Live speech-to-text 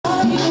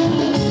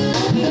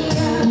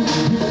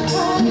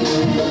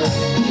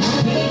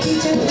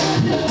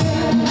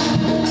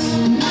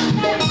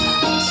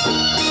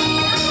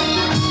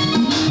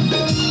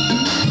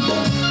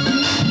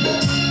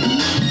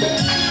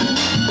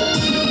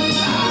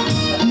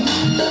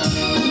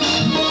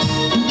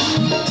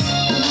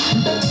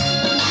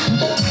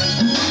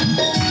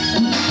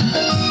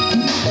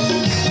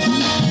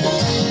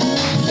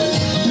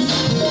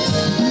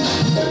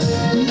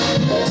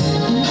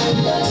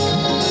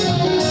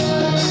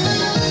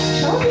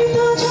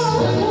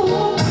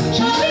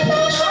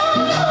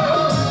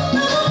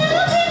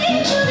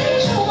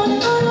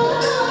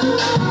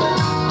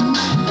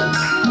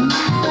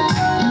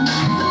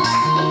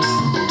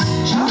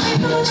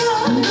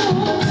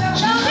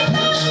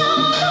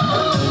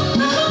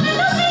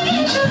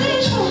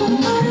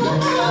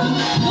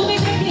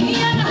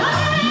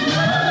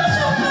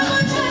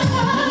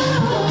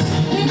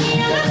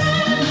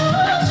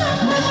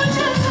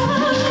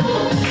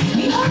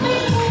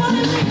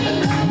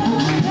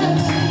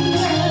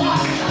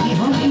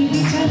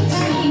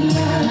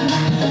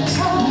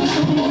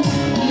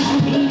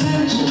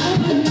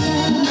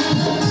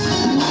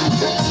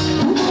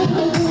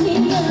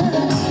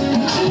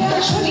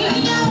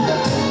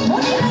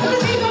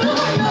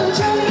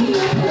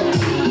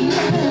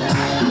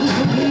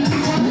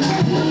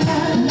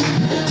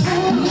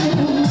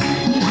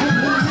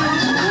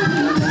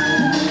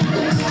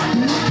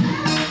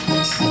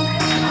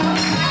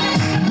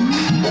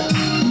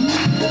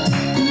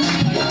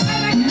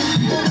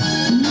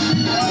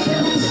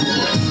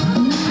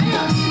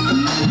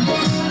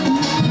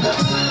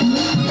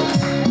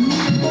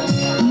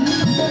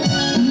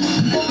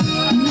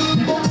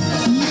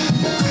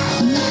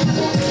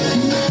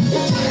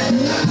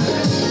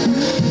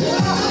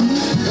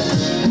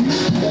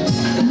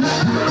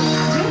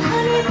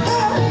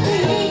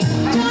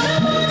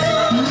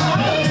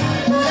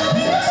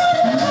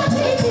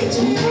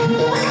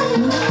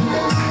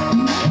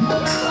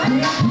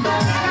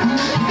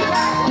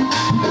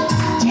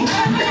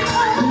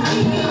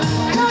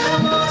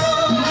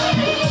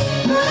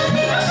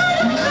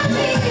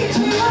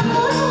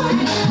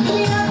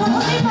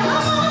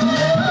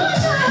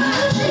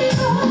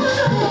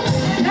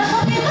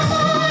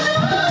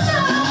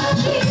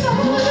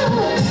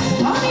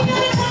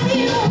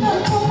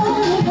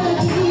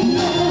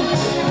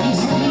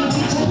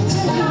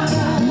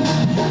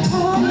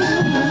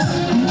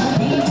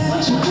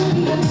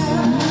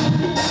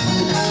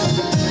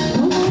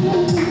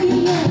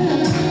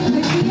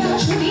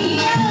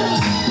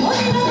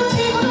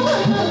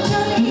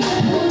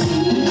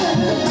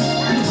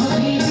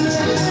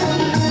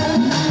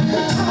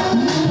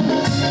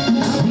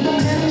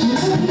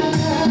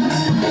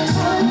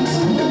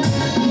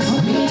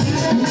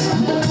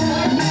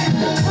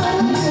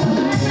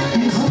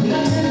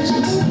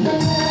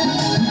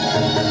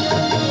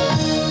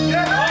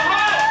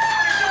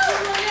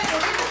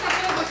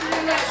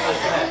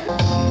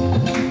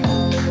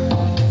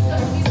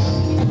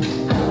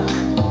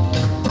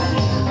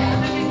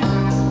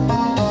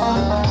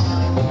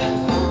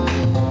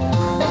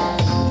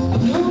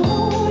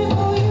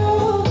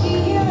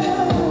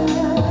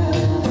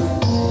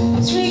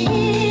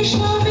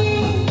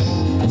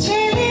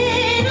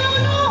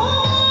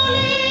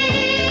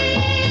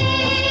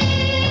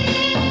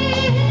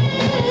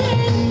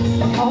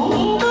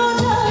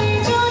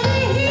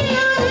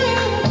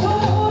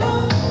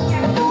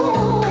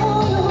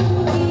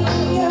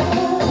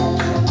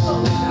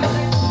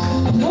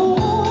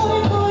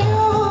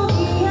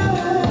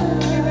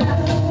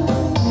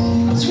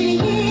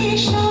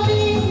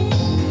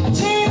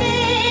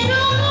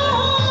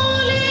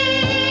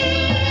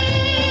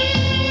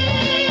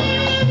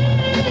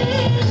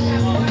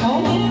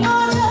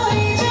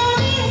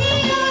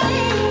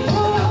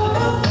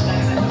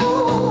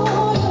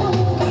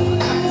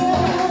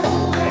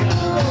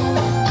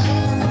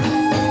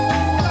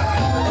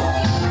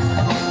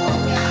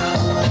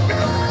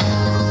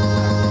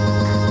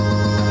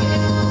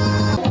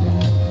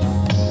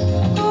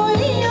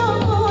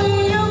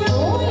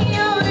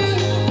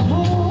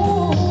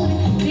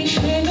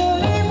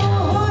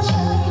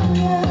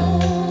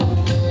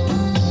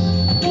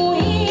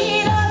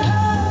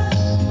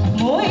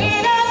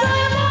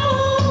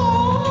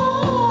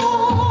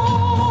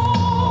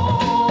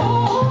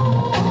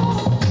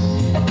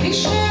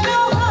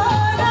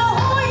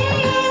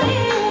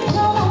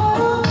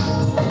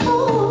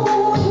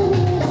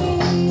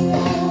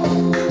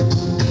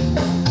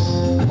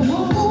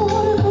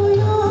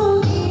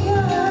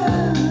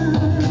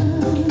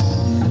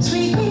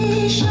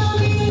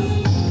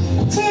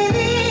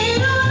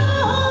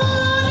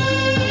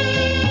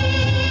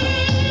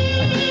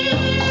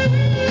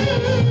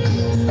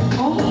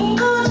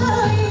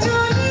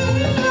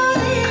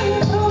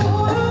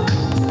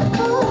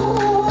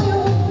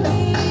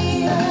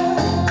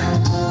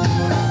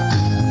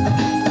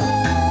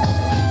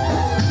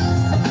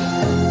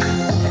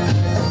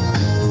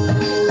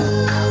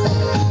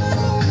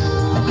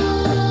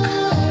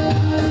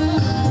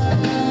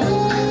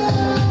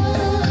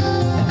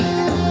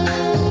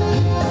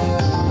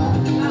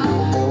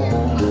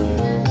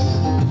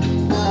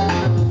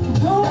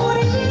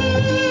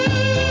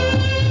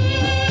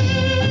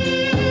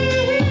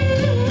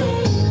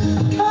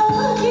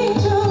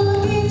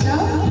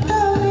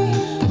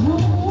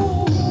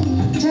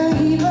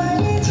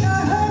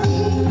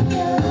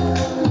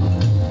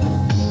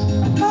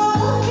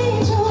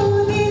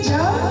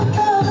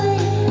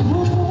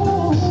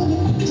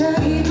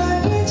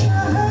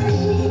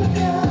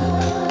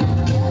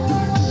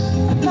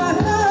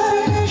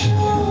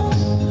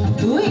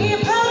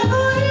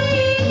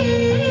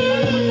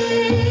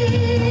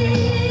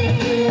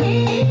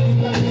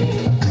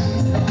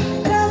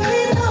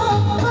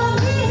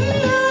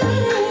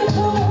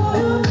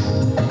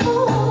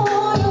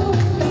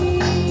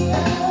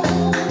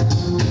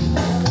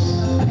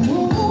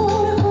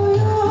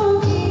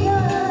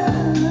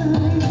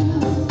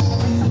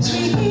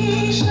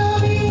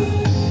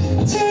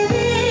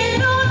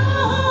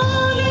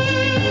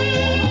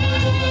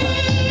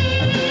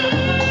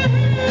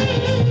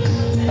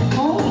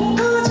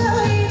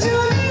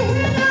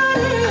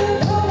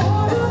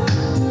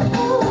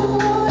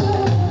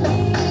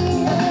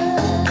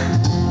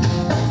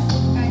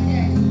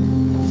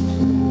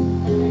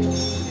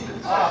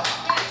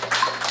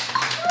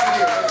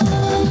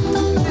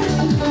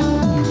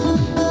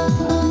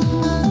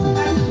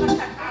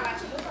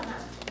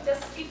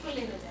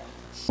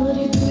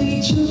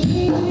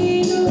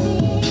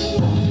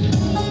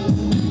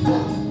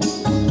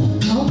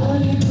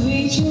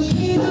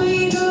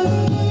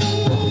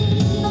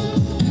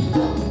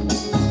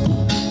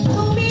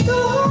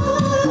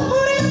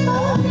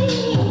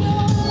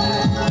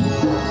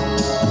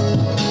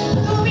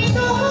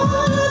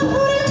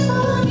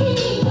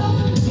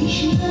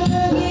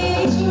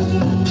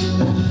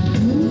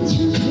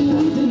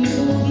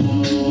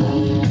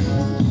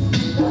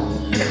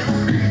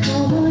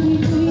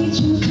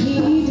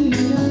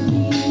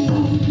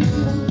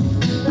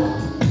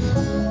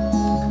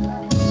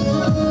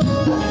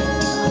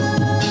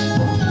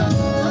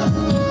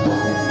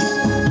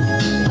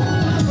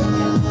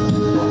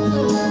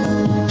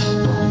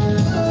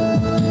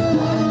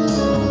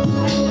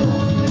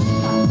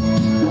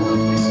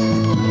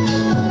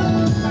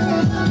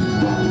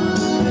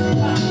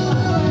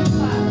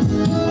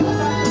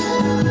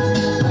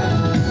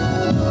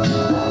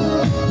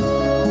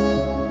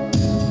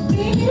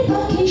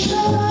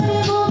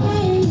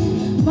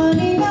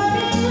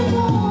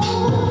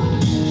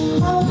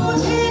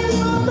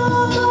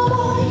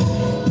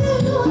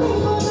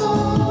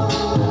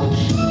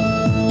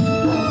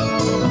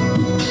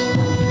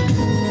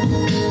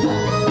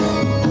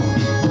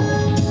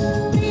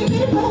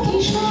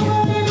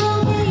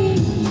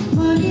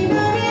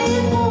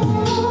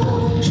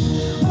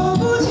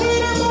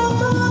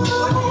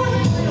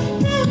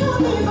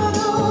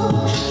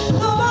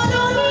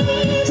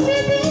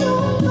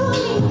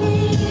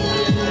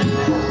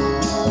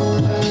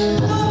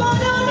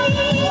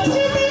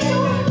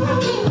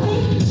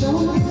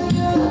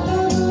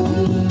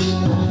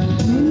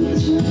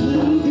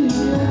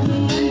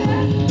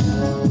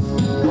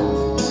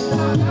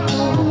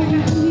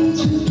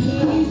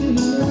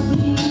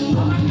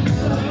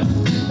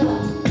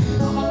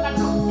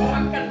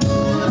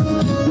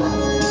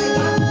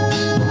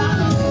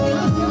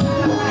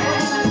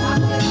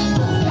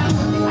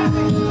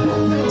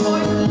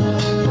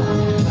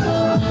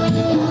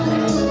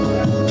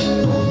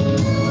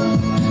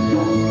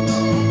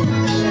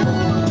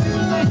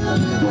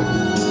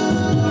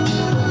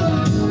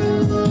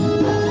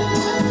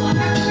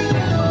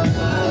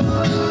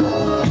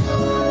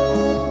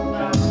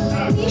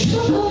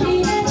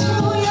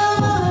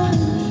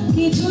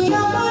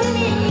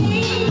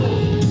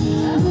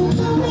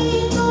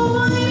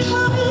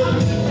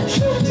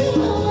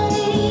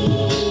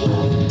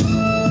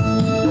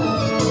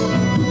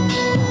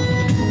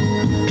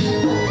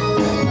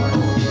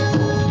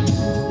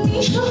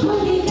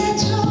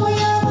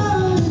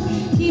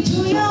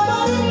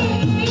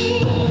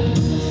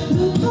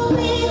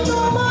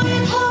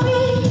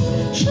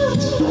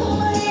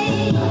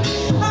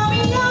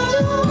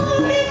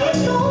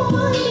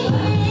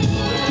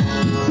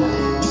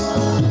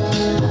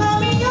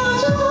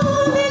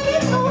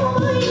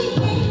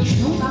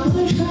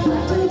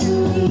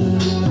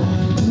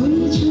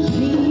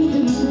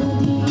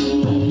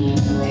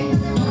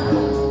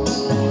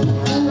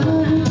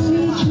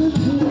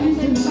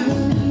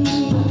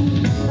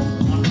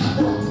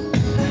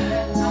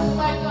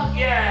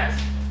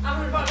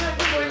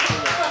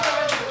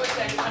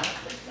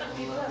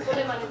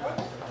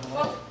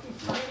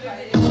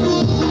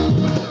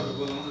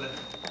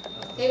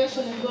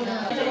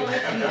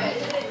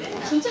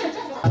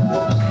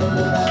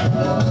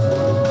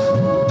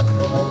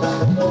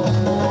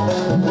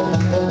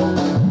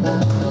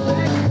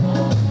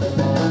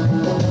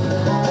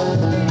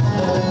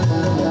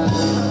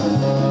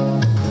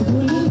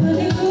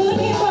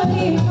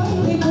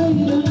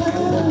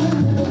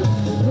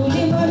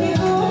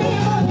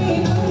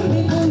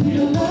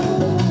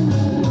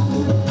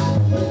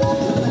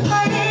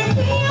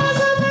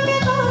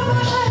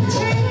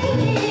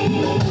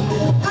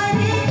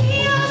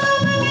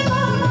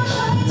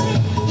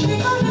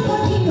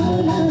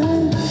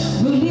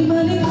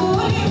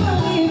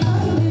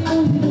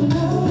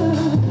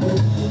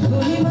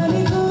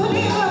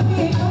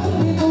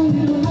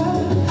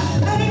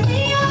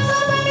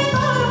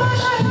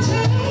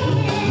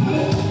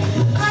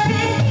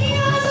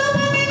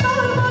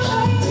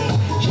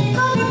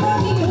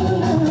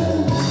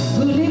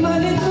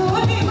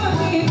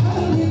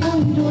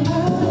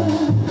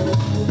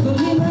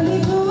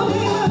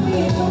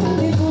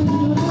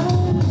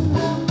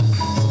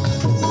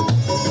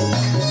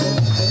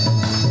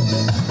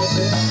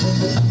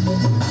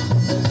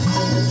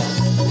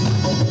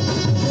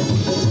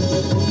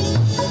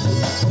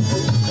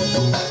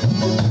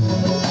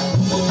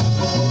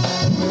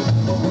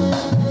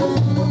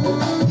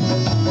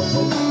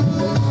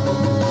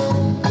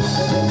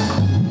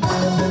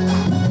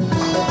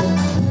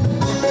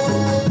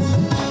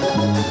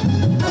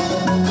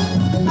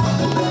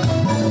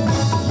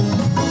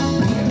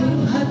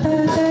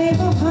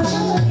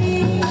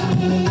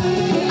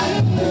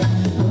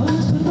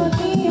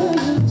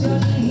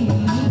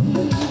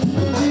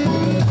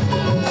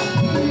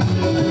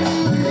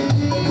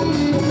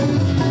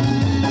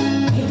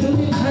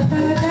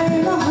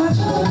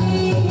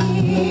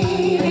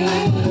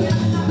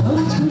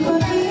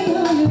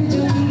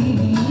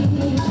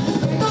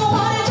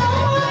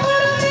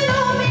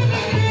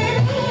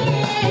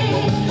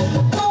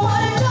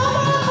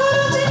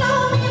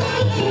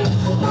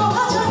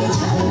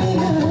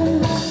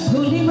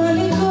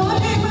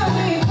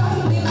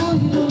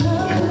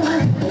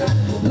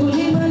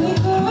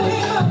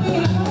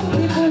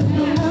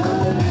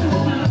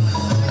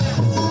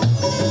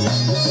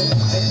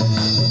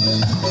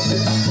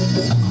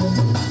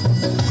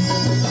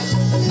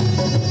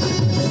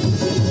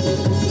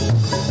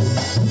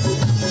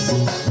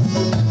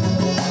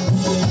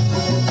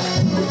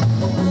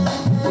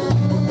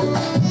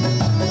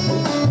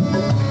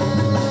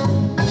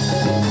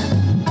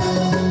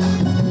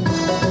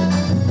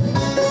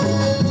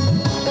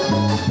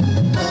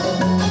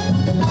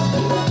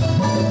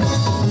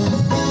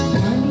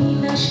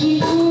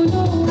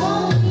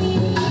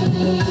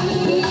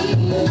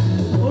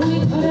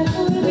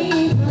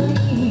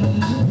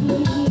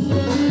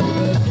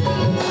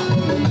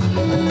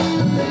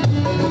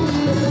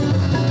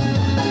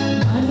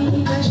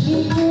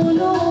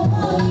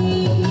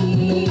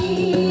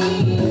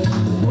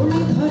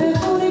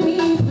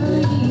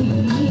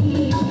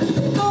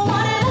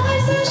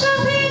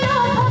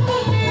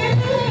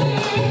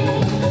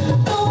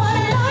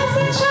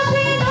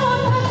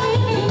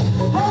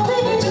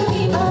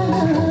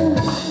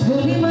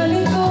Urmi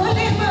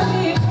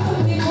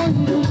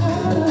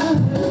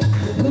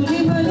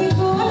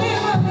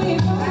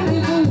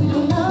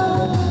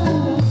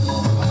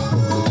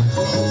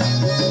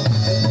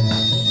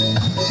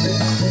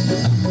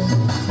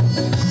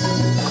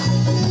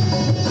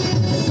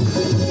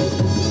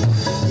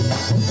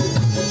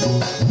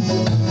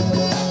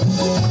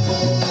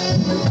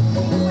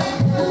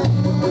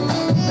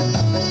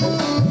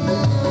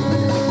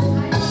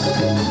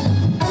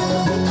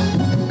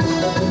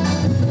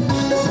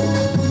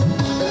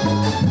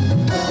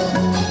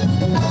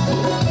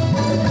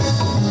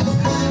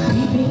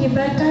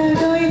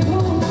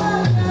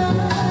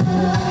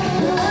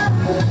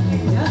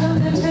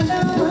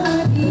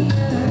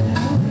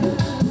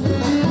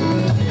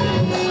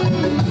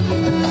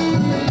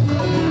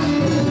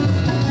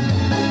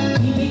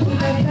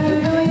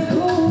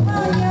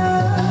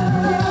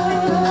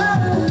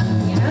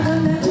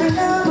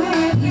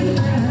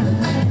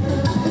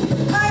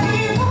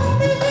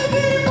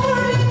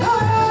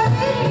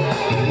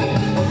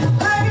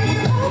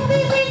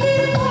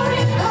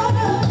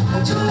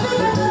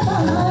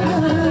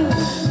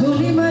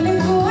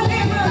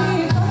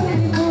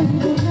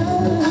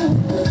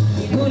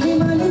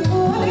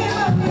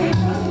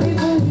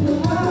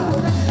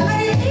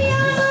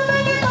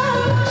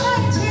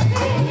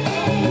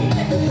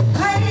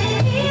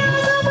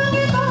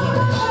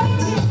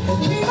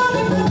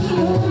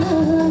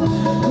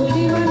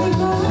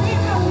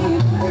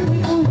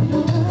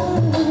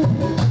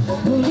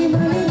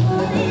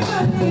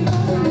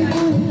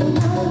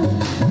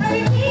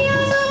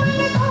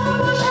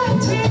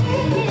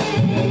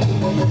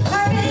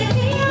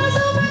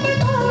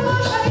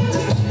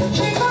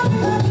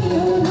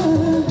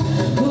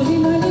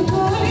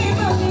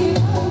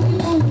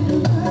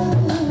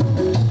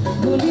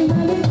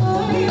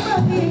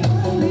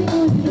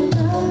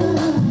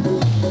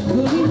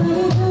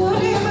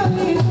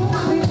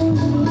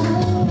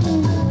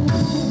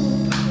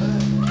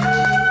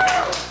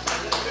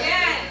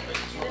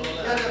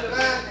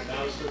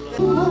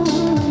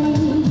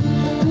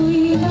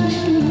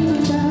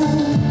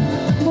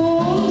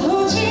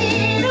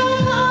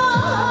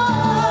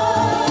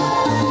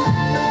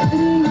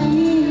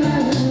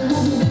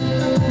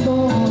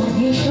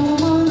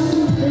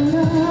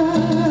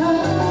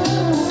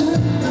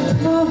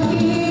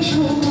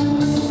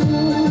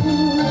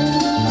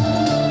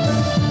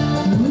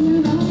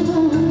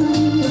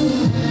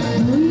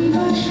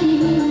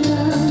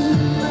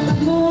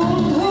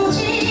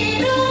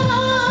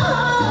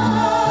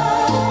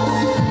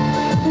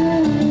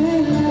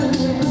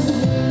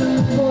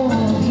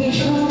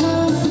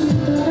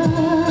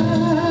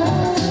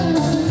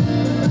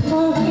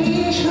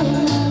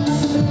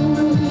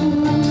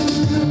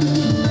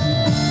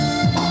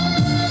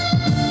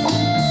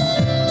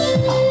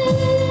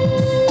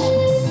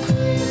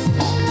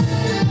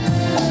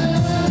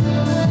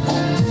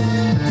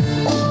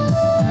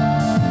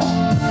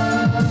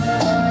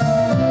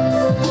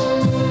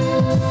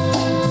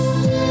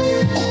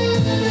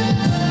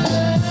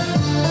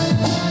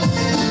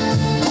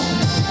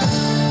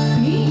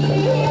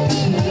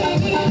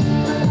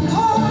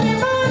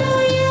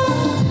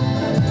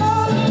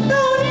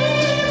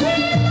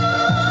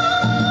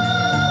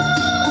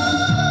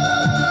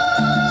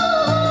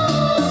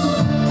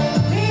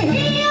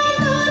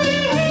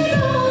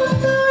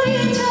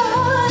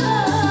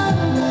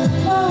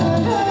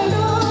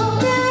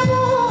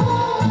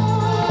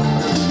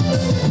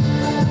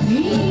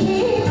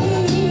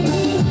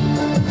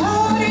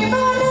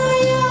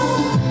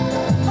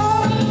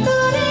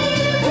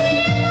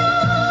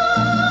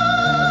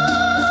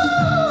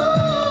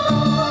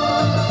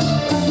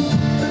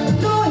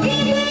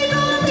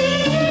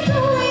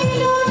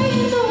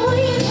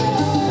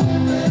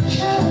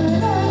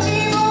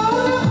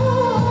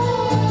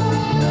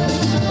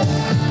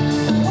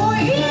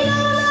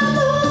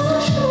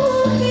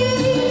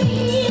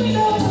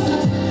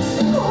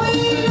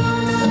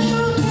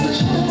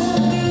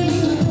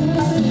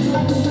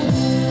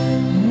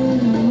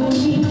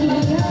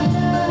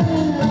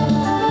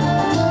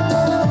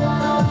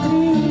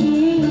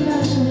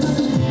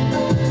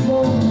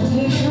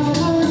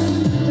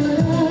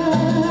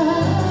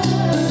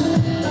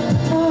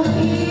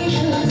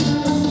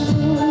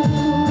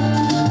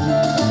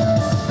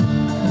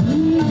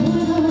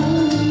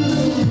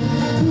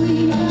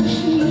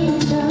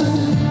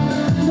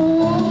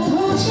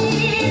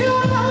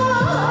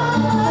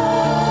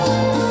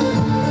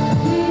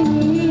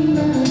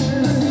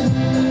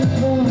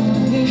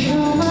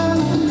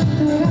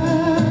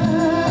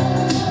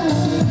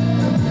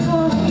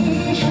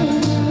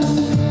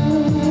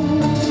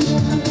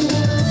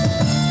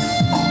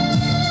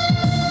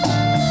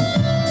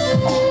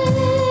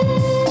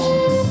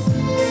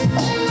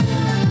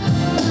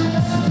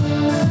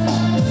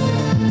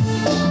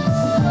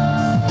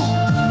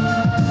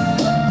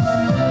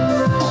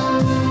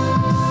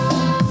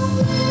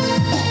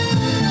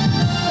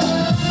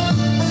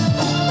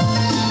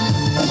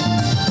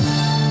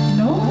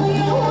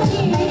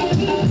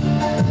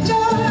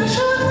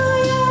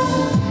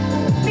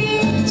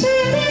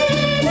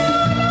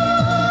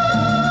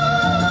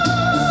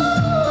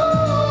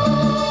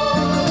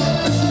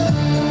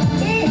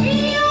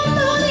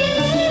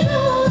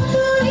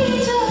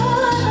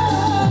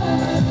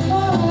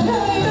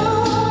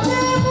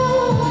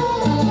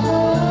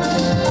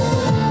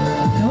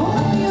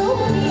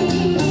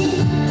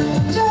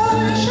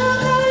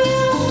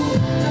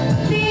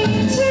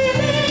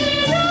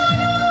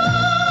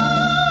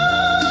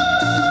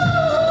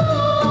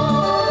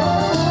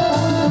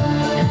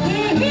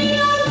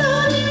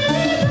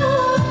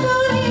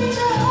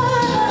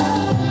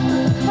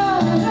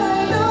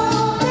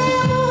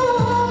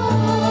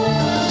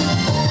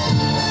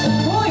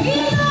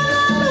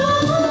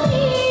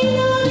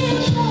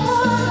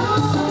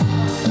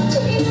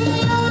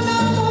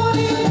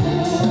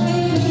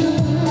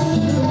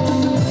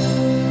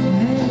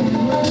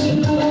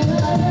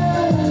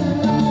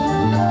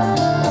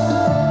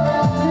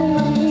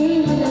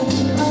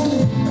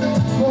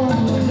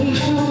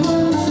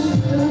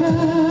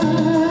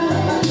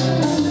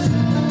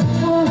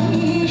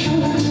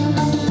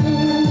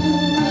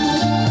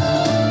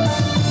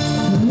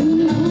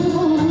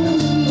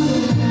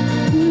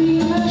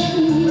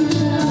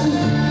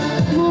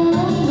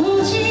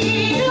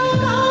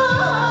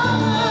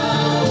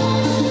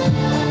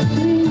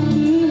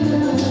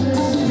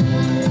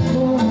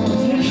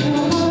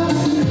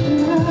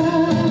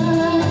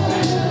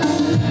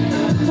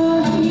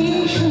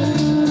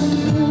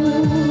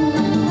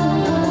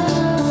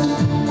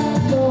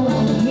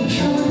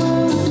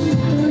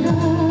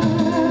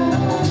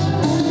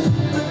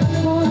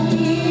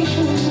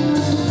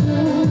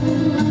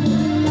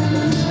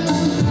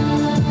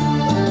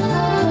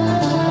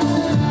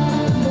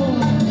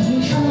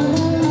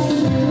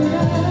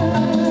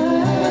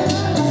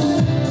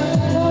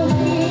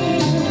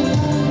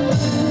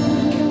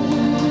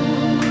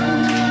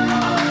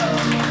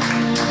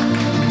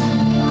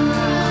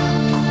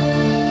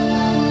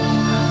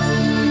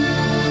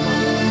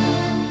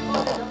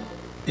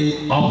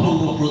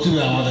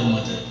প্রতিভা আমাদের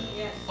মাঝে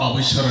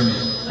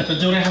অবিস্মরণীয়। একটা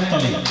জোরে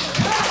হাততালি।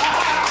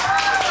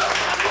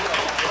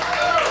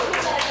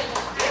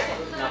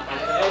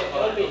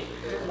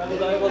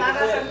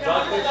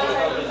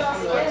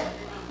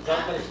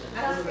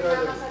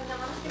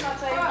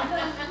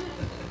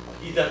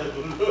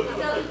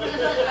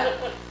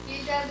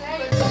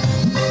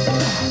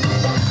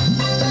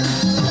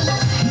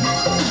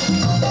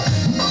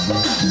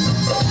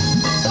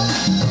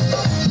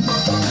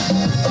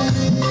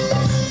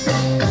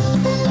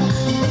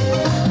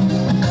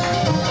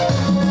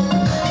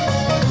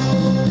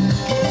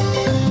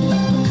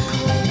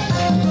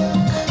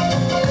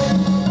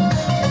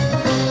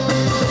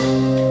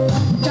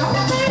 Don't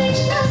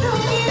finish the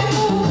looking,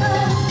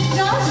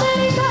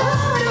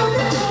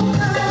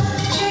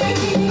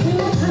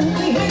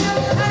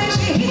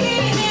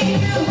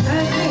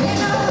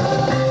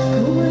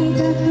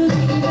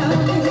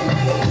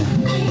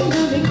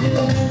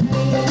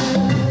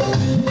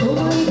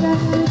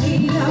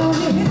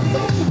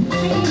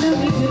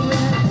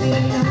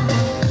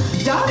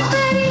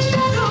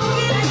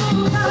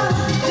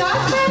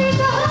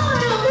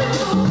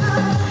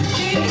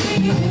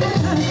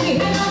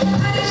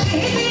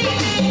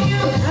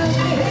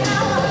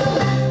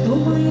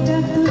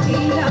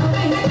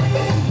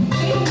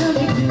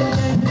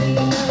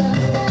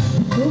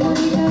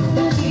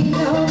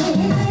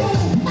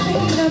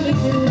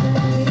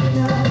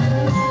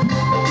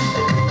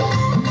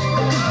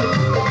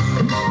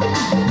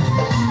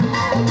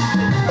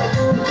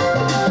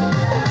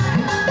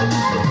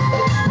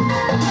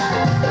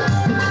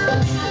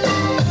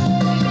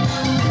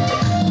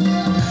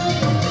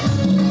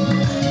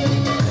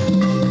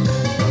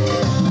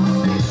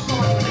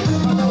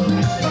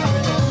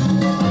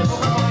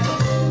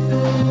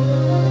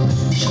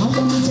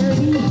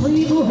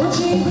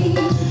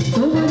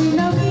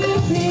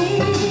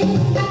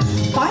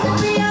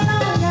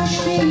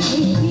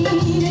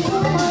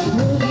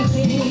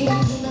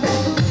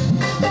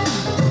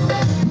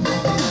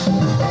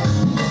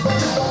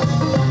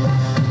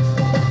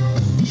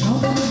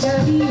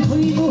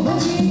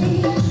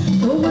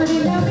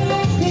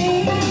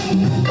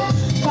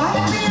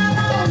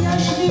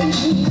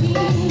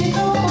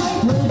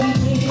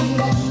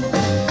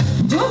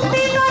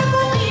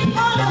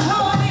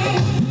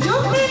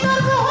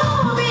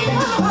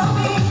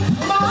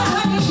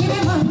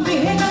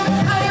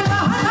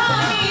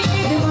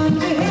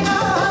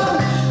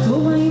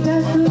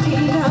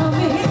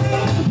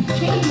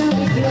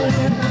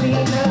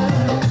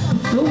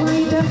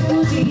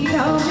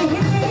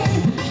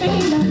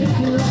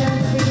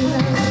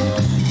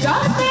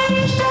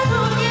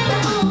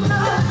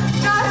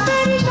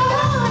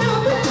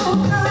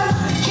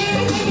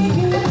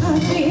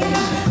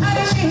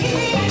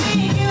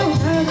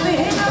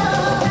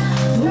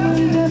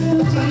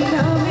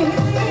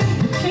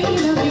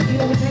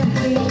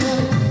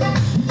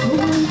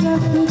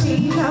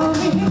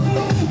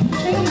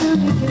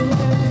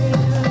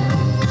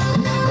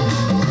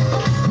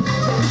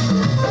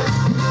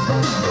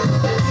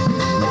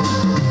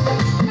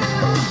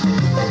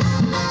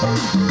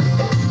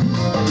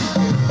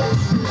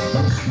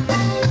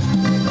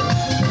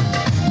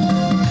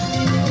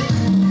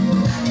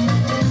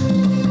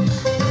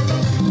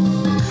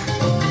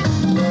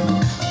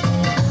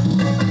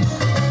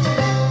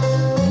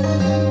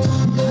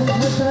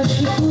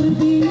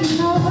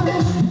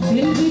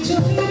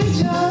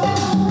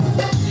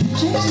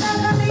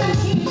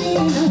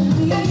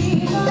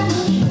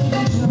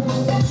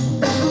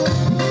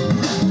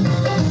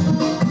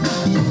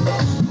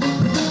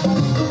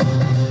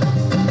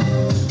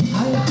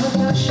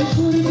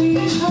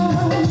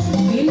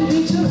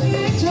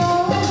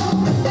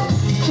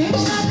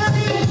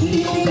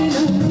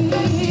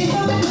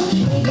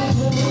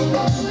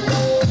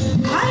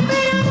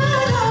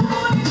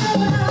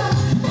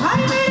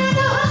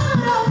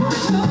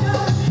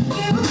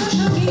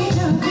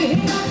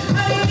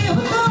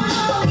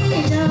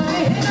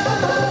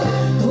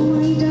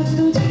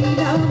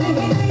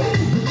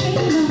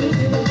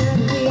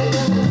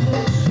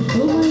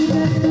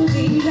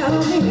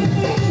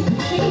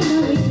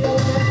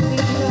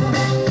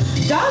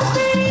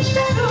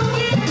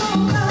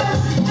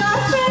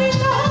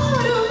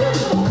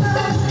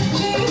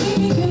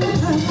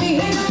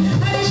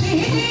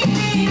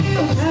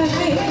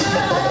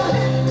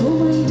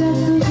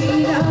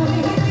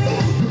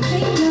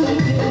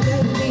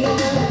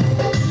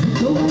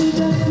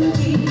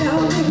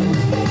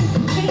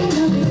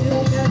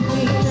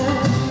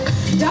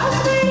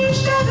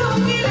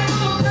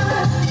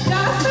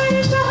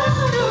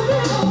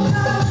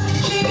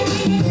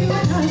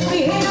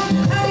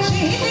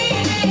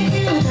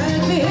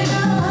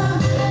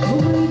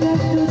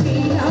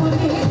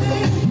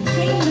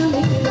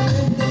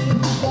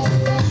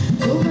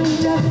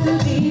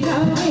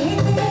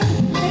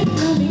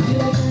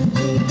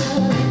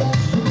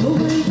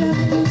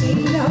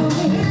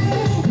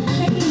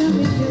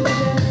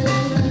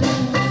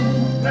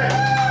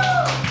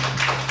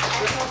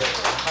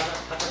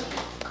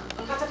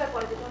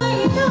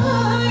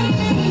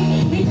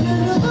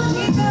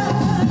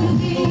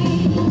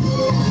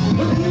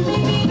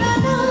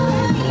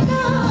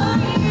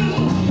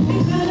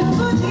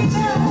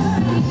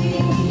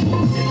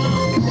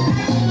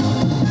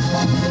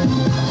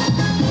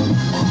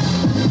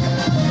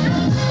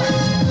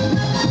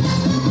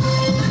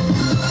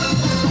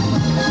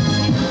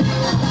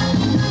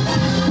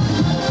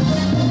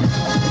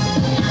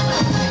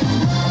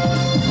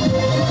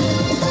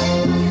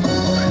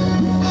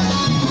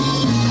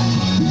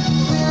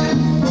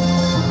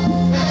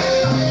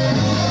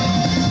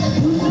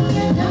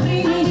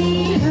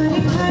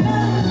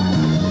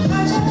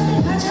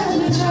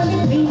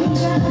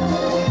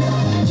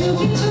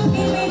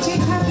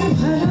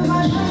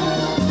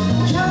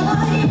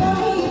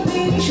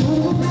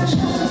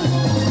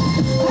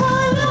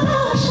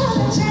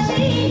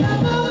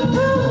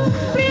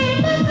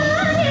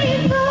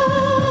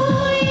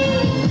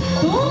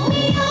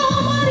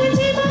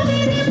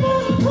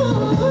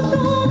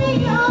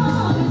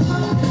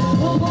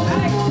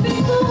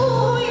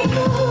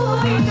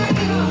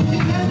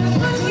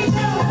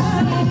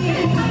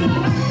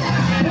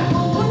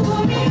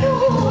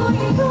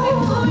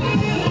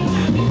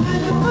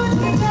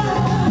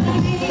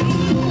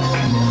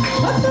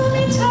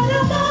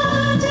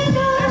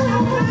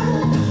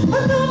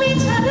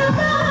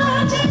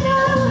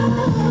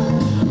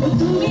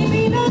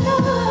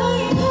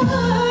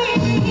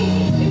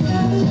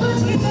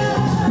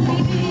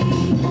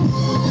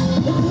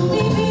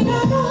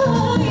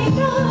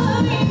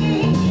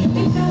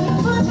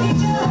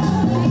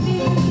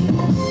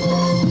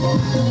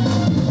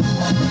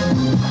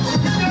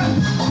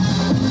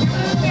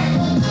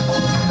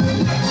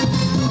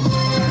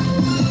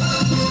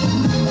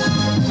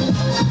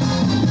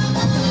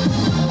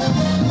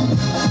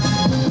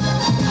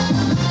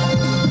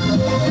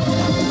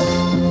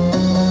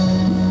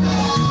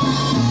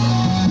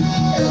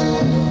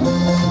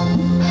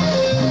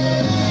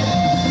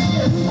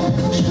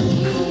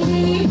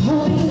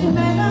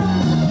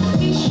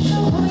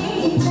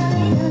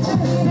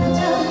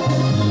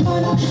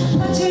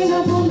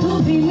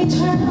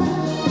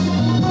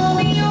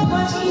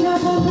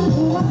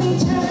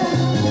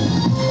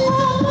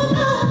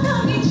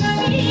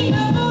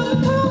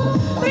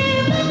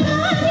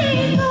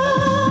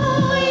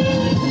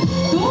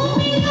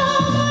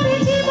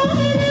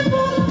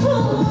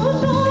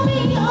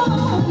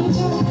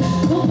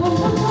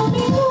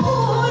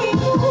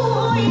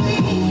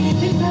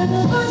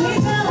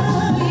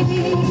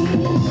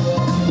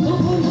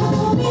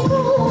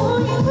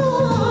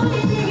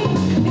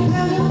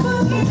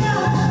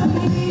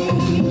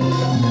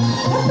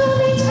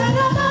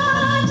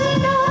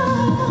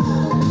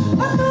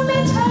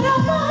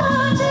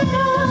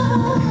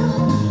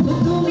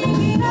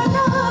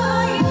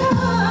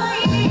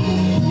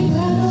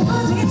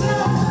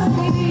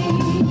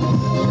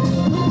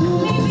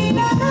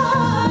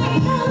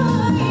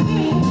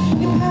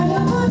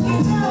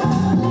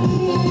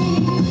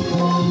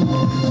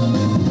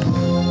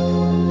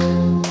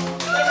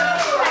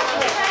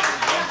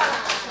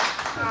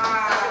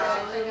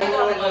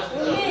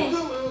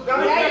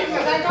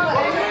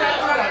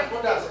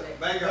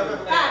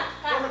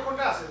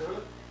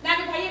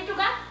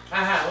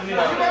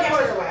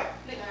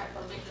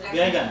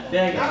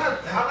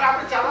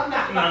 আপনি চালান না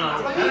না না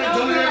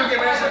জমি রেখে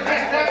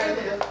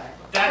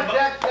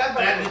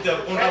ট্র্যাক দিতে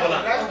হবে কোনটা বলা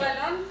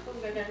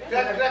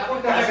ট্র্যাক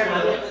কোনটা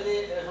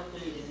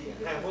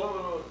হ্যাঁ বলো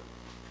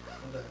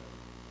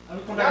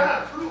আমি কোনটা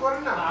শুরু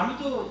করেন না আমি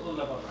তো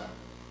কোনটা পারবো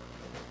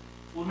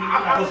না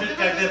আপনি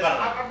ট্র্যাক দিতে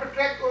পারবেন আপনি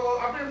ট্র্যাক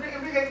আপনি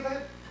এমনি গেছেন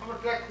আমরা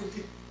ট্র্যাক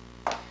খুঁজছি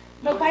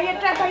লো ভাইয়ের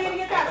ট্র্যাক ভাইয়ের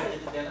ইয়েতে আছে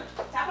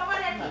চাপা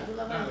মারে একটা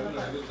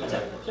আচ্ছা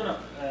শোনো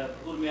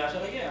উর্মি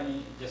আসার আগে আমি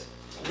জাস্ট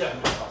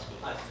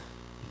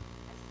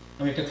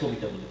আমি একটা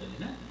কবিতা বলে দিই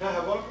না হ্যাঁ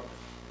হ্যাঁ বল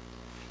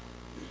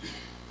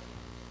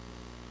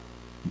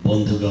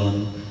বন্ধুগণ,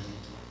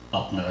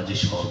 আপনারা যে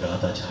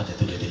সওগাত আজ হাতে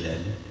তুলে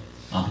দিলেন,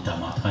 আমি তা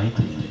মাথায়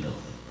তুলে নিলাম।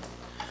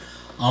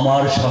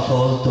 আমার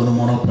সকল তনু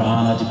মন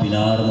প্রাণ আজ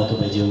বীণার মতো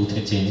বেজে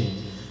উঠেছে,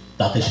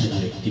 তাতে শুধু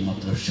একটি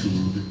মাত্র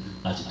সুর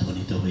আজ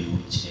ধ্বনিত হয়ে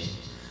উঠছে,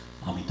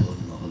 আমি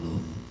ধন্য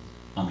হলুম,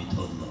 আমি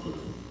ধন্য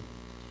হলুম।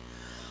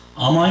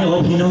 আমায়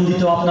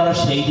অভিনন্দিত আপনারা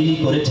সেই দিনই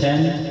করেছেন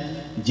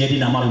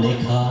যেদিন আমার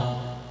লেখা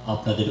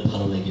আপনাদের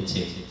ভালো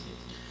লেগেছে।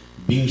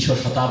 বিংশ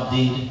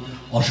শতাব্দীর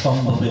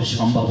অসম্ভবের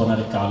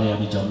সম্ভাবনার কালে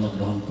আমি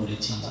জন্মগ্রহণ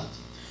করেছি।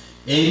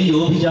 এই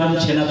অভিযান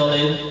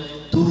সেনাদলের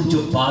তুর্য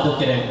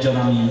বাদকের একজন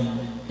আমি,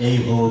 এই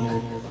হোক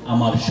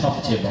আমার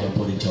সবচেয়ে বড়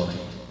পরিচয়।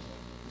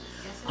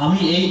 আমি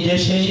এই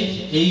দেশে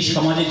এই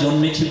সমাজে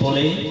জন্মেছি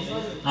বলে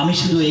আমি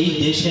শুধু এই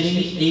দেশেরই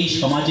এই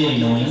সমাজেরই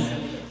নই,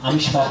 আমি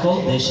সকল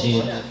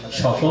দেশের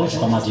সকল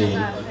সমাজের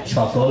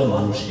সকল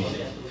মানুষের।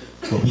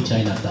 কবি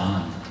চাই না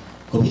দান,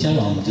 কবি চাই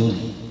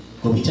অঞ্জলি,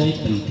 কবি চাই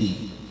প্রীতি।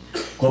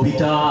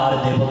 কবিতা আর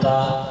দেবতা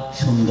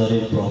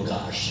সুন্দরের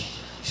প্রকাশ।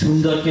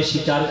 সুন্দরকে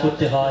স্বীকার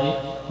করতে হয়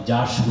যা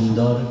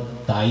সুন্দর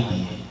তাই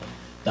দিয়ে।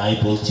 তাই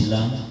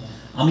বলছিলাম,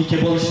 আমি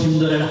কেবল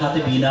সুন্দরের হাতে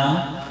বীণা,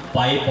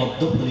 পায়ে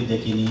পদ্মফুলি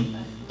দেখিনি,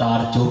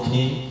 তার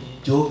চোখে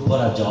চোখ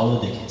ভরা জলও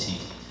দেখেছি।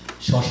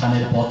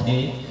 শ্মশানের পথে,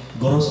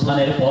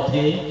 গোরস্থানের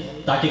পথে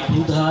তাকে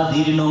ক্ষুধা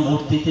দীর্ণ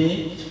মূর্তিতে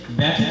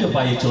ব্যথিত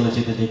পায়ে চলে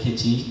যেতে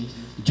দেখেছি।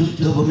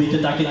 যুদ্ধভূমিতে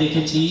তাকে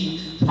দেখেছি,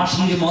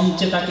 ফাঁসির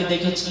মঞ্চে তাকে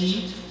দেখেছি,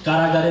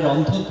 কারাগারের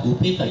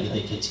অন্ধকূপে তাকে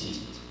দেখেছি।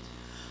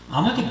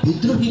 আমাকে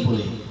বিদ্রোহী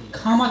বলে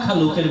খামাখা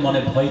লোকের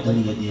মনে ভয়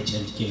ধরিয়ে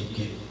দিয়েছেন কেউ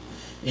কেউ।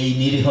 এই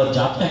নিরীহ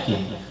জাতটাকে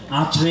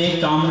আঁচড়ে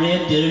কামড়ে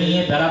তেড়ে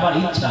নিয়ে বেড়াবার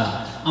ইচ্ছা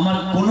আমার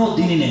কোনো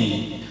দিনই নেই।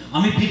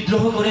 আমি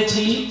বিদ্রোহ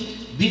করেছি,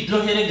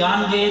 বিদ্রোহের গান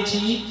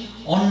গেয়েছি,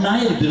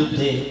 অন্যায়ের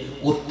বিরুদ্ধে,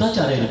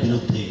 অত্যাচারের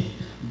বিরুদ্ধে,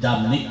 যা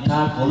মিথ্যা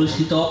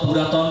কলুষিত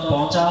পুরাতন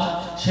পচা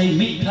সেই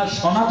মিথ্যা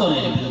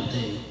সনাতনের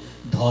বিরুদ্ধে,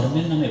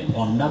 ধর্মের নামে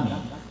ভণ্ডামি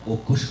ও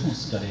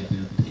কুসংস্কারের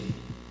বিরুদ্ধে।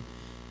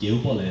 কেউ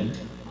বলেন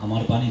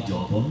আমার বাণী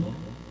জবন,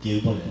 কেউ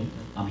বলেন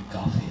আমি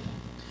কাফের।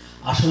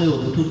 আসলে ও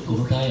দুটোর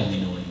কোনোটাই আমি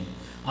নই।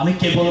 আমি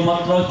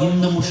কেবলমাত্র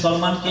হিন্দু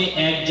মুসলমানকে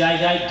এক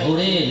জায়গায়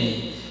ধরে এনে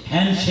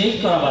হ্যান্ডশেক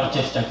করাবার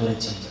চেষ্টা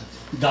করেছি,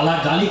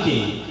 গালাগালিকে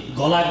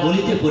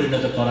গলাগলিতে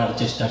পরিণত করার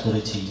চেষ্টা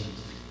করেছি।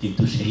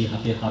 কিন্তু সেই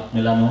হাতে হাত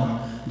মেলানো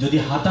যদি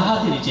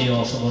হাতাহাতির চেয়ে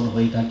অশোভন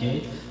হয়ে থাকে,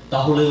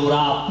 তাহলে ওরা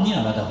আপনি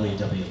আলাদা হয়ে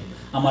যাবে।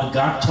 আমার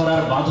গাঁট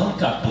ছড়ার বাঁধন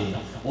কাটতে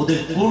ওদের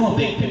কোনো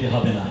বেগ পেতে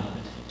হবে না,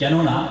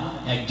 কেননা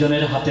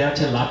একজনের হাতে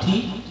আছে লাঠি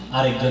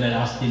আর একজনের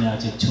আস্তিনে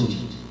আছে ছুরি।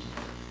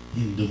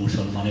 হিন্দু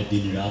মুসলমানের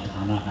দিন রাত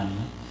হানাহানি,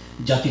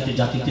 জাতিতে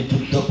জাতিতে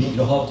যুদ্ধ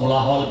বিগ্রহ,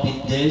 কোলাহল,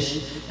 বিদ্বেষ।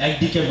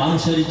 একদিকে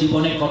মানুষের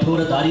জীবনে কঠোর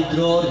দারিদ্র,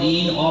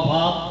 ঋণ,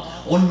 অভাব,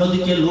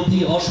 অন্যদিকে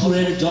লোভী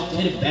অসুরের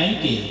যক্ষের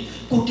ব্যাংকে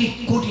কোটি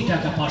কোটি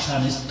টাকা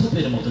পাষাণ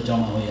স্তূপের মতো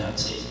জমা হয়ে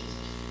আছে।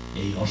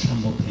 এই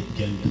অসাম্য ভেদ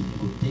জ্ঞান দূর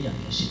করতেই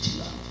আমি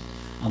এসেছিলাম।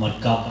 আমার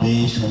কাব্যে,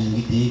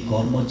 সঙ্গীতে,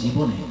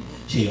 কর্মজীবনে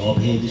সেই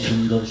অভেদ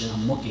সুন্দর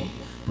সাম্যকে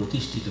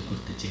প্রতিষ্ঠিত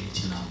করতে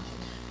চেয়েছিলাম।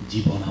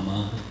 জীবন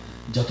আমার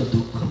যত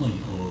দুঃখময়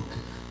হোক,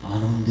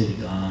 আনন্দের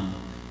গান,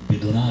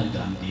 বেদনার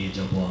গান দিয়ে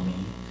যাব আমি,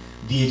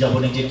 দিয়ে যাব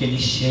নিজেকে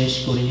নিঃশেষ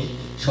করে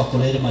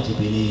সকলের মাঝে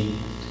বিলীন,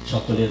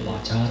 সকলের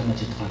বাঁচার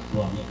মাঝে থাকবো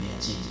আমি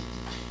বেঁচে।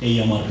 এই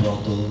আমার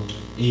ব্রত,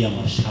 এই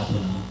আমার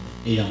সাধনা,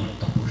 এই আমার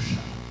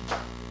তপস্যা।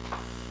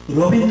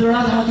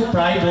 রবীন্দ্রনাথ আমাকে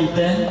প্রায়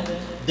বলতেন,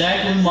 দেখ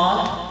উন্মাদ,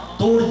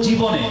 তোর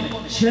জীবনে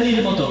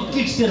শেলির মতো,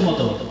 কিটসের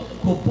মতো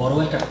খুব বড়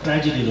একটা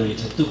ট্র্যাজেডি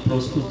রয়েছে, তুই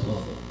প্রস্তুত হ।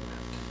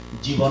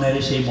 জীবনের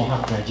সেই মহা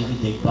ট্র্যাজেডি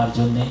দেখবার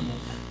জন্যে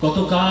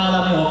কতকাল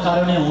আমি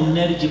অকারণে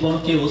অন্যের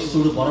জীবনকে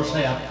অশ্রুর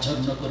বরসায়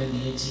আচ্ছন্ন করে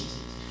দিয়েছি।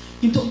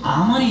 কিন্তু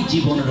আমারই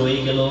জীবন রয়ে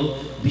গেল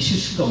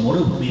বিশুষ্ক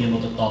মরুভূমির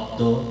মতো তপ্ত,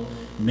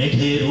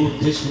 মেঘের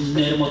ঊর্ধ্বে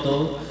শূন্যের মতো,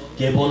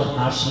 কেবল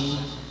হাসি,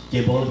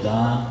 কেবল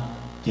গান,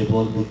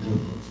 কেবল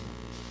বিদ্রোহ।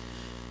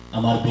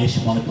 আমার বেশ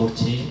মনে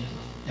পড়ছে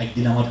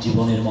একদিন আমার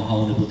জীবনের মহা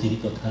অনুভূতির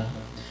কথা।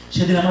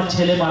 সেদিন আমার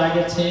ছেলে মারা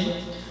গেছে।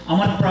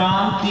 আমার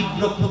প্রাণ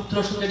তীব্র পুত্র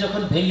শোকে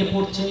যখন ভেঙে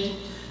পড়ছে,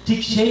 ঠিক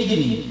সেই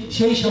দিনই,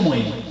 সেই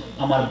সময়ে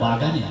আমার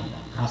বাগানে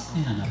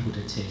হাসনেহানা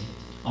ফুটেছে।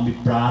 আমি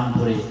প্রাণ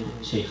ভরে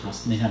সেই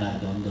হাসনেহানার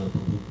গন্ধ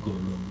উপভোগ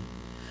করলাম।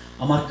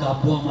 আমার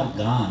কাব্য, আমার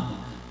গান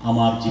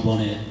আমার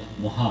জীবনের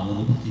মহা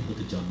অনুভূতি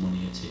হতে জন্ম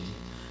নিয়েছে।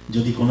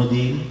 যদি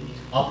কোনোদিন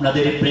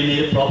আপনাদের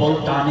প্রেমের প্রবল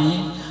টানে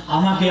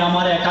আমাকে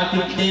আমার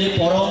একাকিত্বের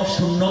পরম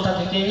শূন্যতা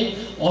থেকে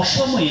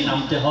অসময়ে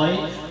নামতে হয়,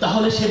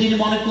 তাহলে সেদিন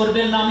মনে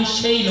করবেন না আমি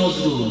সেই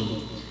নজরুল।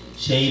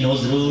 সেই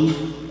নজরুল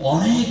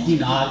অনেক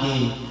দিন আগে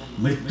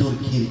মৃত্যুর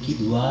খিড়কি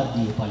দুয়ার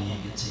দিয়ে পালিয়ে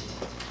গেছে।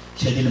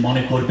 সেদিন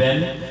মনে করবেন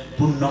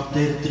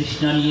পুণ্যত্বের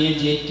তৃষ্ণা নিয়ে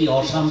যে একটি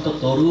অশান্ত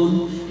তরুণ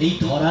এই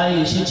ধরায়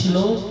এসেছিল,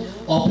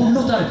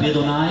 অপূর্ণতার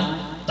বেদনায়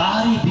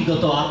তারই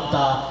বিগত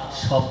আত্মা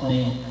স্বপ্নে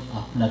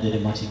আপনাদের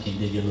মাঝে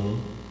কেঁদে গেল।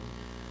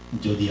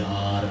 যদি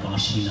আর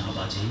বাঁশি না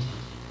বাজে,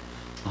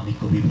 আমি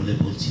কবি বলে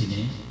বলছি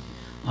নে,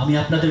 আমি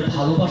আপনাদের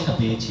ভালোবাসা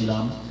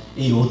পেয়েছিলাম,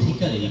 এই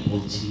অধিকারেই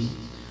বলছি,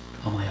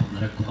 আমায়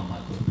আপনারা ক্ষমা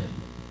করবেন,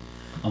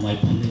 আমায়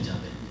ভুলে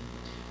যাবেন।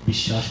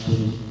 বিশ্বাস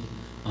করুন,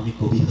 আমি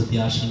কবি হতে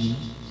আসিনি,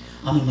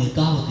 আমি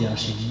নেতা হতে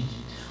আসিনি,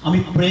 আমি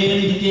প্রেম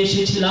দিতে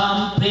এসেছিলাম,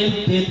 প্রেম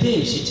পেতে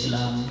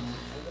এসেছিলাম,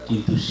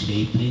 কিন্তু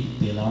সেই প্রেম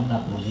পেলাম না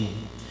বলে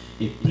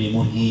এই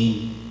প্রেমহীন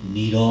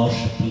নীরস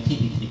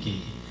পৃথিবী থেকে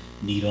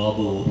নীরব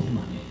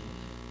অভিমানে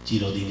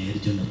চিরদিনের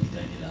জন্য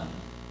বিদায় নিলাম।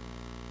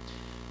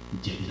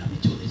 যেদিন আমি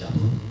চলে যাব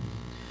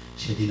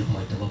সেদিন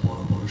হয়তো বা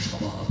বড় বড়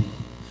সভা হবে,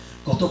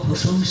 কত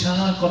প্রশংসা,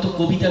 কত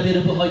কবিতা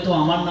বেরোবে হয়তো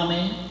আমার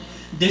নামে।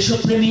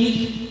 দেশপ্রেমিক,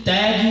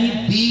 ত্যাগী,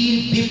 বীর,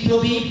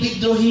 বিপ্লবী,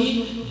 বিদ্রোহী,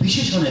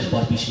 বিশেষণের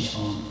পর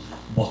বিশেষণ,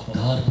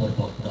 বক্তার পর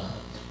বক্তা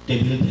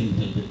টেবিল ভেঙে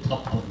ফেলবে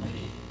থাপ্পড়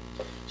মেরে।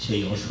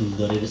 সেই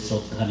অসুন্দরের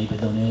শ্রদ্ধা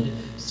নিবেদনের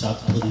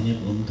শ্রাদ্ধ দিনে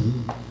বন্ধু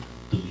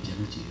তুমি যেন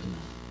যেও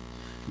না।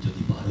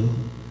 যদি পারো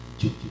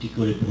চুপটি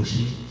করে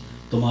বসে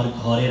তোমার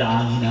ঘরের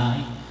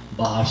আঙিনায়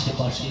বা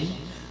আশেপাশে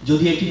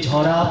যদি একটি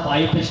ঝরা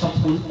পায়ে পেশা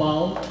ফুল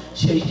পাও,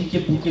 সেইটিকে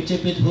বুকে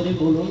চেপে ধরে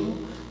বলো,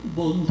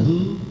 বন্ধু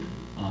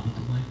আমি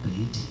তোমায়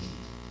পেয়েছি।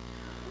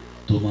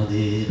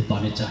 তোমাদের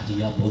পানে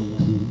চাহিয়া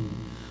বন্ধু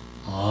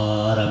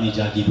আর আমি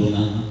জাগিব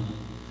না,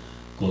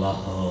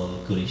 কোলাহল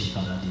করে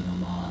সারাদিন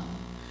মান,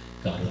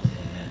 কারো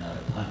ধ্যান আর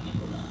ভাঙিব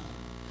না।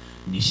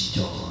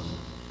 নিশ্চল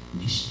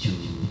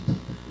নিশ্চুপ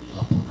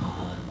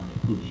আপনার মনে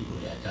ভুলিব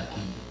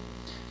একাকী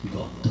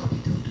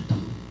গন্ধবিধুর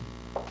ধূপ।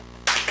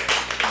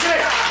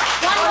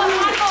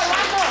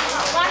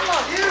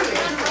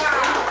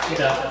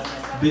 এটা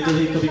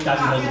বিদ্রোহী কবি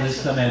কাজী নজরুল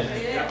ইসলামের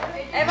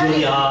যদি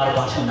আর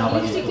বাঁশি না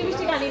বাজে।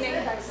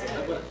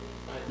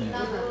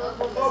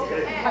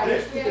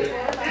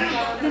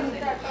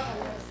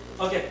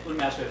 ওকে,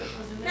 উর্মি আসো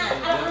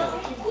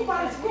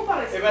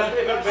এবার।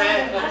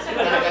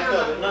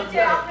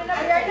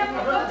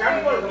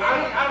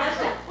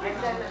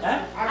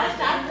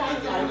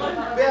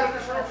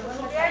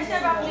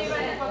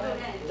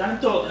 জানেন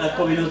তো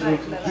কবি নজরুল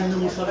হিন্দু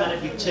মুসলমানের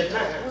বিচ্ছেদ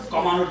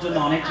কমানোর জন্য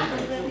অনেক হিন্দু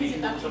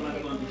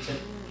মুসলমানের কোনো বিচ্ছেদ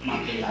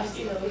মানতে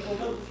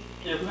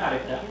এরকম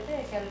আরেকটা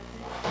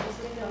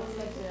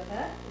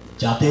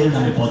জাতের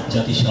নামে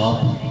বজ্জাতি সব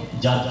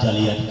জাত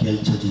জালিয়াত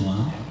খেলছো জুয়া,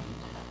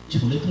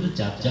 ছুলে ধরে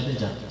জাত যাবে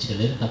জাত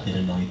ছেলের হাতের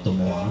নয় তো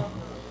মোয়া।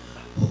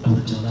 পুকুর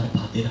জলার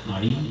ভাতের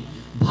হাঁড়ি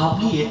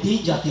ভাবলি এতেই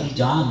জাতির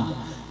জান,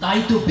 তাই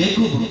তো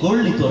বেকুব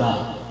করলি তোরা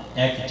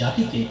এক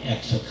জাতিকে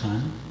 100 খান।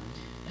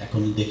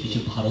 এখন দেখিস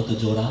ভারত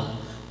জোড়া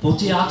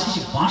পচে আছিস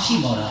বাঁশি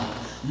মরা,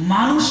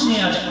 মানুষ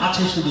নিয়ে আজ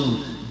আছে শুধু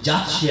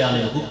জাত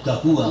শেয়ালের হুক্কা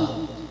কুয়া।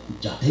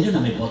 জাতের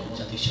নামে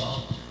বজ্জাতি সব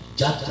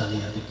জাত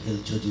জালিয়াত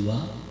খেলছো জুয়া।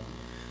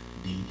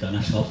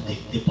 দিনকানা সব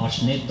দেখতে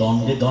পাসনে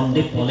দণ্ডে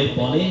দণ্ডে পলে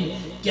পলে,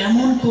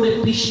 কেমন করে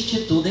পিষছে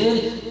তোদের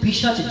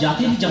পিশাচ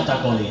জাতির জাতা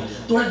কলে।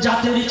 তোরা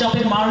জাতের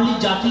চাপে মারলি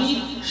জাতি,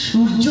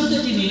 সূর্য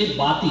থেকে নিলে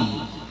বাতি।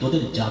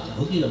 তোদের জাত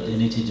ভগীরথ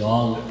এনেছে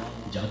জল,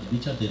 জাত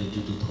বিচাদের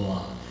জুতো ধোয়া।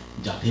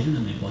 জাতের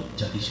নামে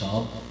বজ্জাতি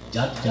সব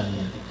জাত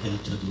জালিয়াত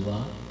খেলছো জুয়া।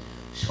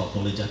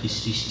 সকলে জাতি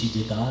সৃষ্টি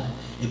যে তার,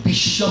 এ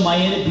বিশ্ব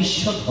মায়ের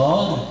বিশ্ব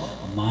ঘর।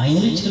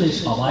 মায়ের ছেলে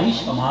সবাই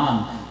সমান,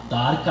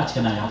 তার কাছে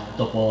নাই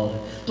আত্মপর।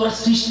 তোরা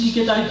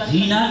সৃষ্টিকে তার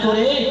ঘৃণা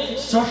করে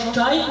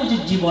স্রষ্টাই বুঝি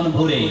জীবন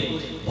ভরে।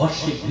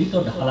 বর্ষে ঘৃত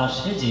ঢালা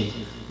সেজে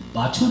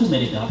বাছুর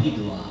মেরে গাভী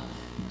দোয়া।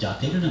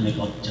 জাতের নামে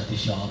বজ্জাতি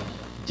সব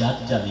জাত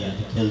জালিয়াত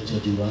খেলছো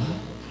জুয়া।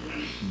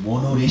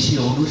 মনোঋষি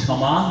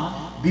অনুসমান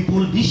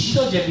বিপুল বিশ্ব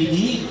যে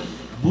বিধি,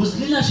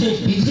 বুঝলি না সেই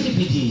বিধির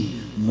বিধি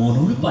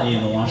মনুর পায়ে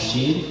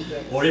নোয়াশির।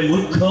 ওরে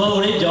মূর্খ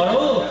ওরে জড়,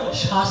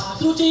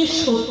 শাস্ত্র চেয়ে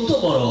সত্য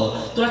বড়।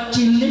 তোরা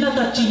চিনলি না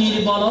তার চিনির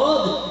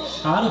বলদ,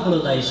 সার হলো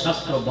তাই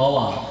শাস্ত্র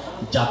বাওয়া।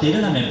 জাতের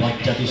নামে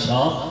বজ্জাতি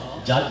সব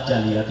জাত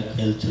জালিয়াত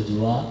খেলছো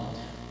জুয়া।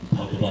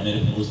 ভগবানের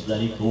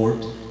ফৌজদারি কোর্ট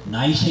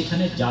নাই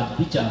সেখানে জাত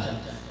বিচার।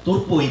 তোর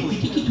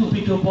পৈতৃকি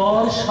টুপি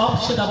টোপর সব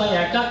সেটা ভাই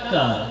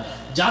একাকার।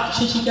 জাত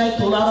শিকায়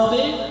তোলা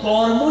হবে,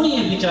 কর্ম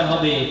নিয়ে বিচার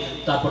হবে।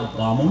 তারপর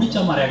বামুনি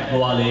চামার এক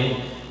গোয়ালে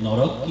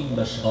নরক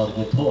কিংবা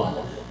স্বর্গে ধোয়া।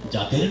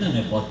 জাতের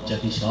নামে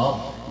বজ্জাতি সব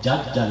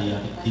জাত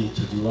জালিয়াত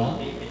খেলছো জুয়া।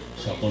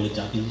 সকল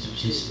জাতির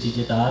সৃষ্টি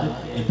যে তার,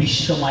 এ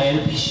বিশ্ব মায়ের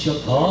বিশ্ব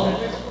ঘর।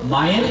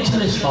 মায়ের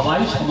ছেলে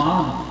সবাই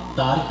সমান,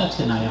 তার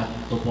কাছে নাই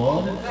আত্মপর।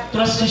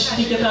 তোরা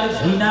সৃষ্টিকে তার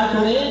ঘৃণা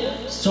করে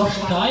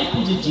স্রষ্টায়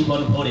পুজো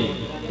জীবন ভরে।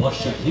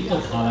 বর্ষে ঘৃত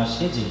ধারা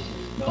সেজে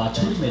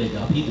বাছুর মেরে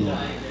গাভী দোয়া।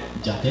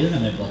 জাতের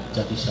নামে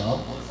বজ্জাতি সব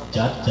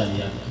জাত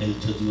জালিয়াত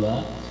খেলছো জুয়া।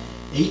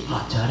 এই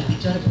আচার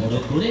বিচার বড়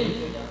করে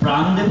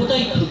প্রাণ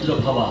দেবতাই ক্ষুদ্র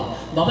ভাবা।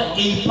 বাবা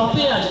এই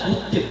পাপে আজ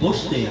উঠতে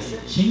বসতে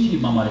সিংড়ি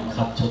মামার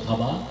খাচ্ছ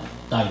থাবা।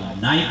 তাই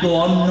নাইকো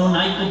অন্ন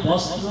নাইকো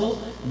বস্ত্র,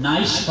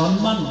 নাই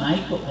সম্মান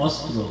নাইকো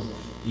অস্ত্র।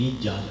 এই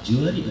জাত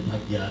জুয়ারই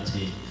ভাগ্যে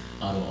আছে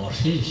আর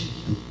অশেষ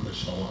দুঃখ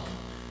সওয়া।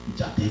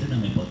 জাতির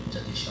নামে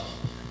বজ্জাতি সব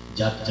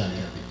জাত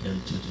জালিয়াতে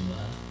খেলছো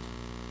জুয়া।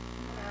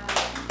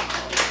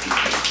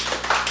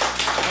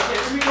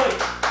 তুমি কই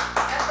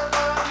এত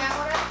বড়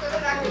মেমোরাইজ করে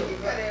রাখে কি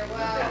করে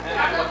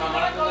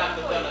আমার তো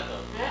লাগতো না তো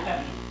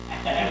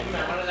তুমি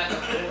আমার লাগতো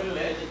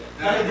বললে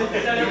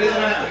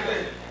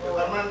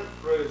ফরমান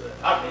প্রয়োজন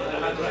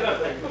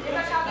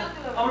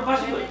আমার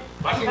পাশে কই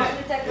পাশে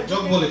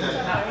যোগ বলে দেন।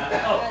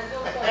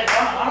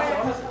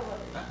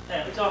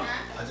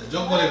 আচ্ছা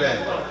যোগ বলে দেন,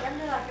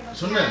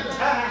 শুনবেন?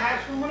 হ্যাঁ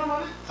শুনবো না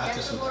মানে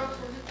আচ্ছা শুনুন।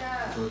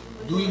 তো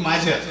দুই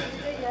মাঝার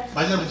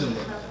মাঝার পর্যন্ত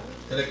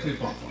এটা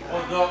কৃপণ। ও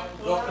যোগ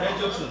যোগ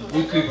যোগ শুনুন,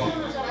 দুই কৃপণ।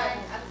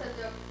 আচ্ছা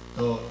যোগ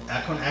তো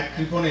এখন এক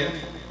কৃপণের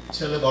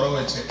ছেলে বড়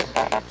হয়েছে,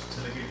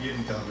 ছেলেকে বিয়ে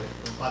দিতে হবে,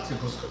 পাত্রী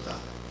খোঁজ করতে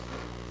হবে।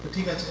 তো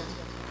ঠিক আছে,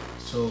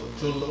 সো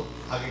চললো।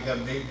 আগেকার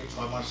দিন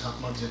 6 মাস 7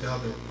 মাস যেতে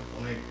হবে,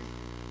 অনেক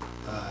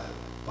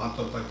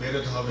পান্তর পায়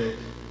বেরোতে হবে,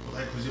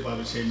 কোথায় খুঁজে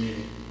পাবে সেই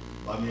মেয়ে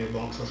বা মেয়ের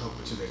বংশ সব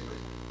কিছু দেখবে।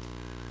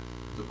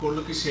 তো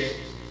করলো কি, সে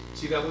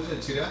চিরা, বুঝলেন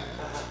চিরা,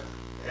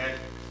 এক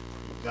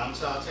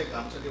গামছা আছে,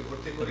 গামছাকে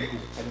ভর্তি করে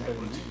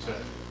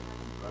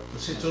তো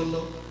সে চললো,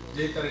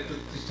 যে তার একটু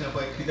তৃষ্ণা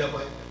পায়, খিদা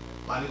পায়,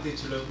 পানিতে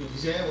ছিল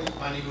ভিজায়, ওই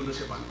পানিগুলো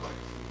সে পান করে।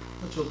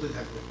 তো চলতে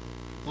থাকবে,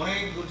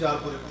 অনেক দূর যাওয়ার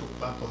পরে খুব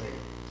ক্লান্ত হয়ে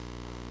গেল।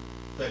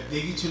 তো এক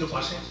দিঘি ছিল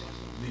পাশে,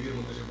 দিঘির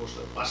মধ্যে সে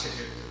বসলো, পাশে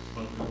সে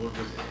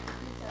বলতে যায়।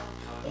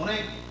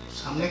 অনেক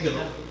সামনে গেল,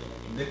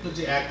 দেখলো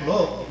যে এক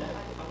লোক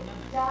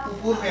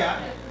উপর হয়ে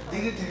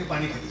দিঘির থেকে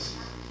পানি খেতেছে।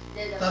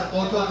 তার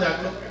কৌতূহল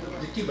জাগলো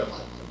যে কি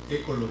ব্যাপার, এ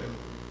করলো কেন।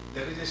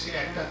 দেখে যে সে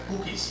একটা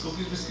কুকিজ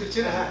বিস্কিট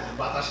ছিল,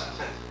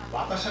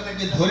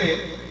 বাতাসাটাকে ধরে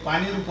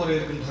পানির উপরে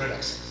এরকম ধরে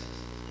রাখছে।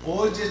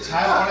 ওই যে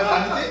ছায়া পড়ে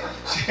পানিতে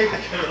সেটা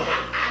খেলো।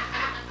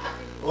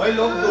 ওই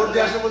লোক দৌড়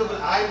দিয়ে আসে, বলে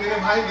আয় মেরে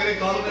ভাই, মেরে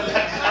কল মেরে,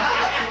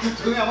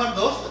 তুমি আমার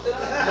দোস্ত,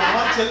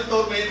 আমার ছেলে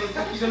তোর মেয়ে,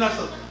 কি জন্য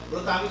আসতো?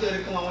 বলতো আমি তো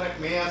এরকম, আমার এক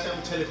মেয়ে আছে,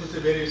 আমি ছেলে খুঁজতে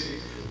বেরিয়েছি।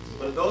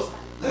 বলে দোস্ত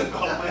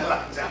কল মেরে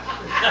লাগছে।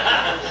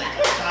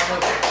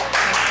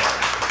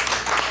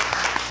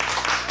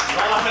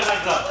 ভালো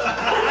লাগতো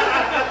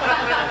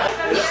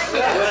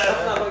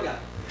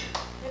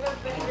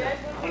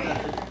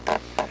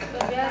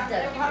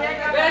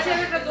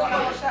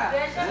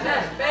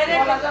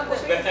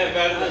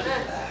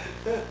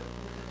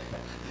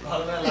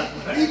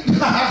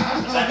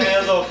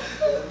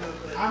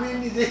আমি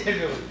নিজে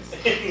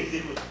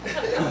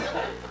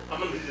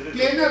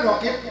প্লেনের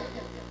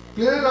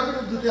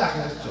রকেটের দুটি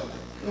আকাশে চলে।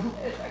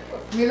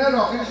 প্লেনের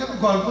রকেটের সাথে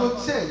গল্প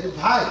হচ্ছে যে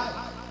ভাই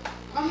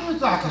আমি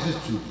তো আকাশের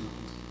চুল,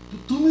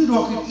 তুমি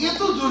রকেট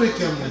এত জোরে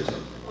কেমনে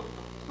চলো?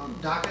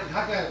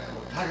 ঢাকা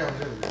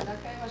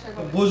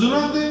বোঝো না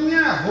তুমি,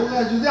 হোক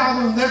যদি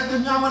আগুন দেখ,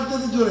 তুমি আমার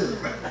কাছে জোরে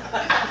যাবে।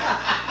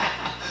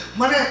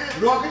 মানে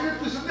রকেটের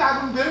পিছনে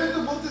আগুন বেরোয়, তো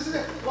বলতেছি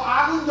ও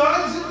আগুন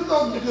ধরাইছে, তো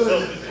জোরে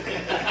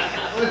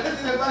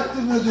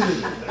তুমিও জোরে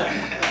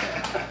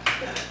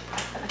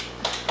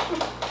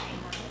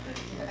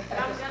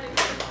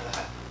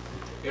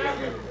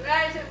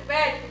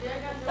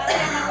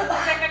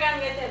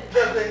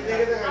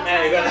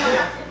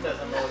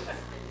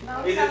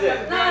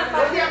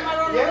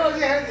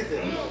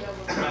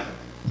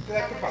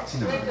পাচ্ছি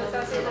না।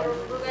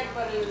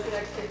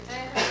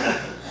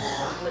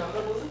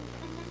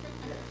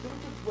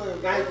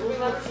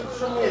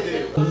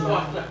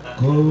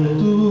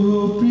 কত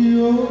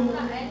প্রিয়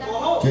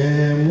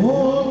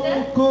কেমন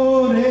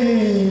করে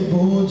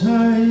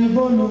বোঝাই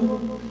বলো,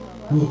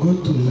 ওগো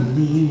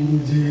তুমি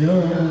যে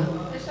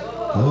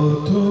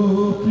কত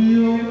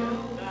প্রিয়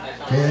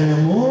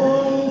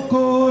কেমন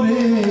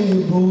করে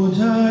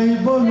বোঝাই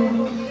বলো,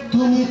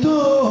 তুমি তো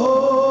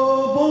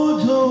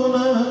বোঝো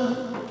না,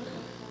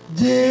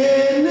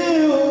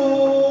 জেনেও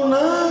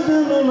না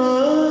জানো না,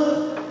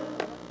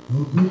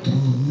 ওগো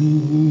তুমি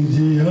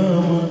যে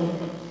আমার।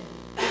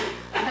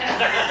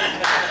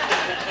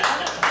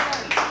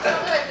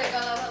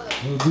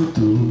 ওগো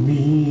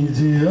তুমি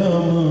যে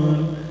আমার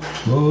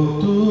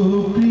কত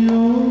প্রিয়,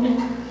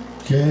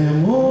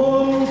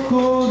 কেমন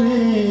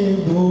করে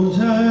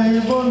বোঝাই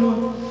বলো,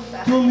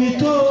 তুমি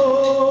তো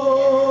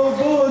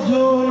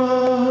বোঝো না,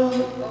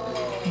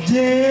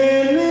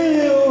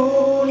 জেনেও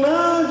না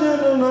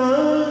জানো না,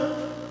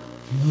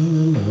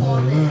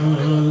 লা লা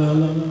লা লা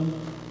লা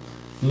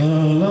লা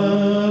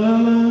লা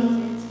লা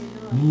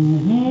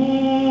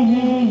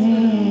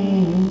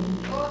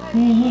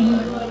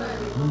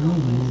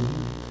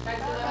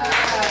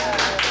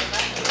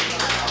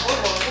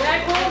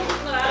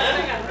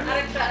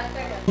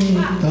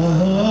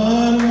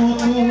তাহার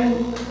মতো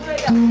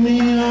তুমি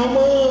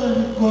আমার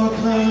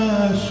কথা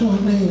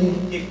শুনে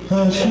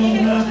হাসো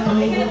না তো,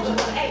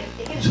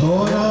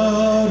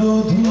 ঝরার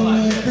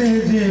ধুমেতে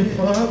যে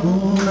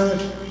ফাগুন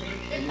আসে,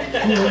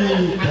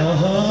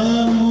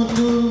 তাহার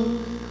মতো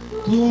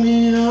তুমি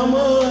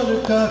আমার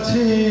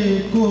কাছে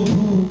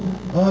কভু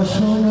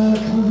আসো না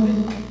তুমি,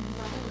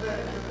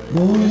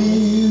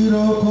 বলির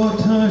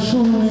কথা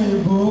শুনে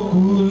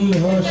বকুল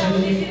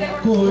হাসে,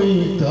 কই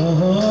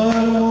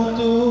তাহার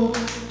মতো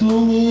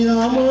তুমি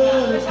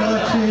আমার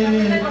কাছে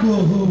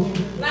কহু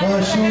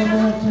আসো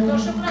না তুমি,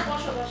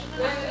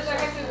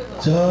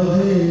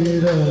 চাঁদের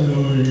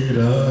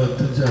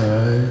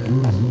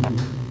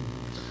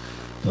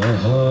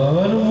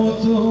তাহার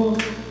মতো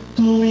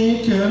তুমি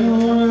কেন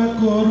না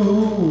করো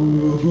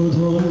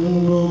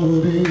ধন্য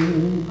মরে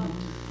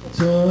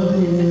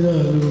চাঁদের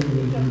আলো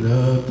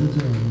রাত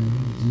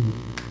জাগি।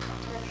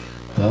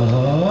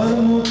 তাহার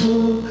মতো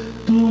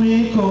তুমি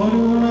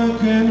করো না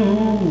কেন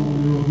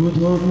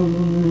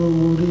ধন্য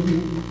মরে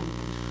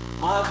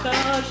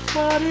আকাশ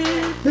পারে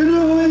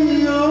রই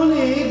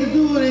অনেক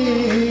দূরে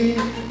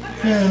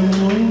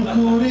এমন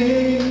করে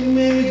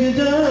মেঘ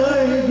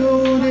যায়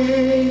দূরে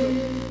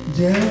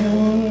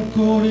যেমন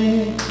করে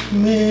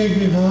মেঘ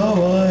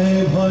হাওয়ায়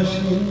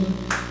ভাসে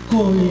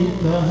কই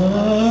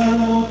তাহার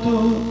মতো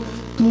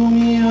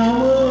তুমি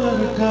আমার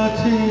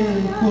কাছে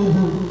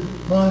কবু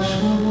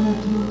আসো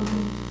তো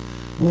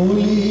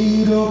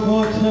অলির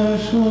কথা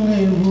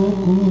শুনে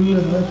বকুল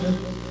হাসে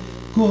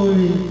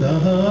কই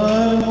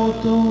তাহার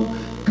মতো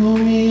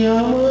তুমি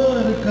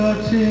আমার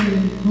কাছে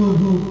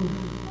কবু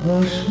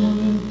আসো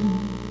তো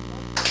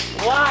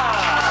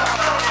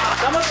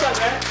চমৎকার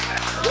man.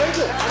 Very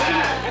good.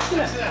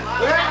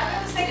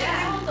 Excellent.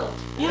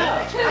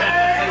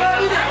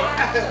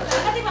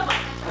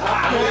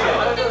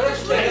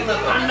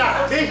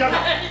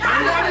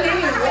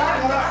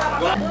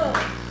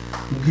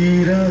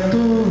 गिरा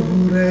तो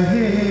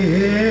रहे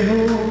हो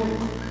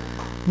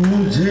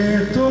मुझे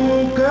तुम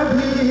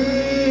कभी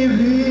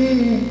भी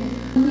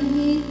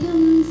हमें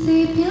तुमसे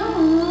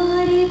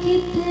प्यार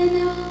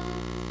कितना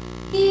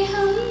कि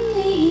हम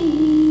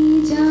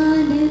नहीं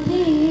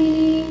जानते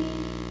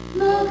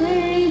मगर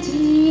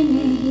जी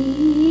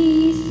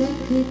नहीं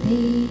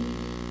सकते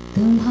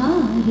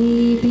तुम्हारे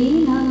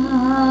बिना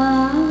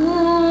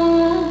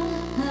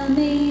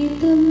हमें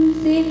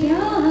तुमसे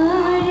प्यार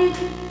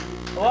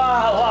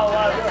Wow.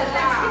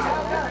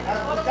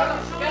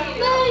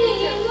 बड़ी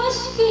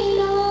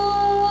मुश्किलों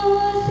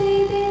से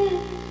दिल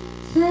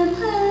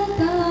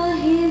संभलता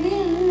है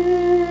दिल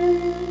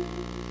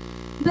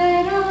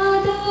बड़ा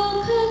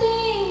दुख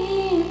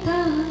देता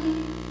है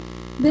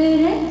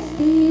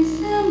बरसते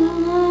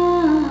समा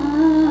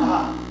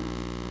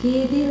के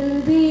दिल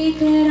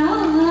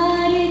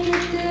बेकरार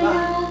कितना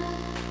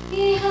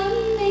ये हम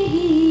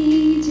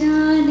नहीं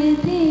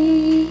जानते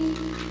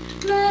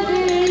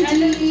मगर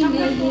जी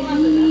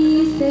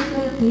नहीं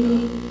सकते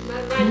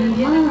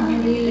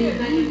तुम्हारे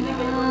बिना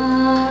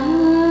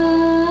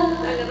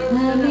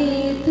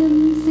हमें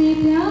तुमसे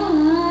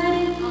प्यार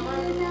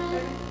कितना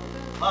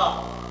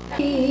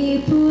के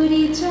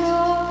पूरी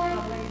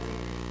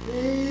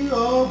এই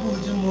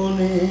অবুঝ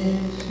মনে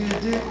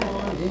সেজে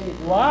মনে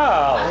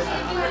Wow.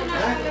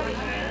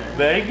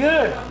 Very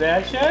good.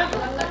 Dashan.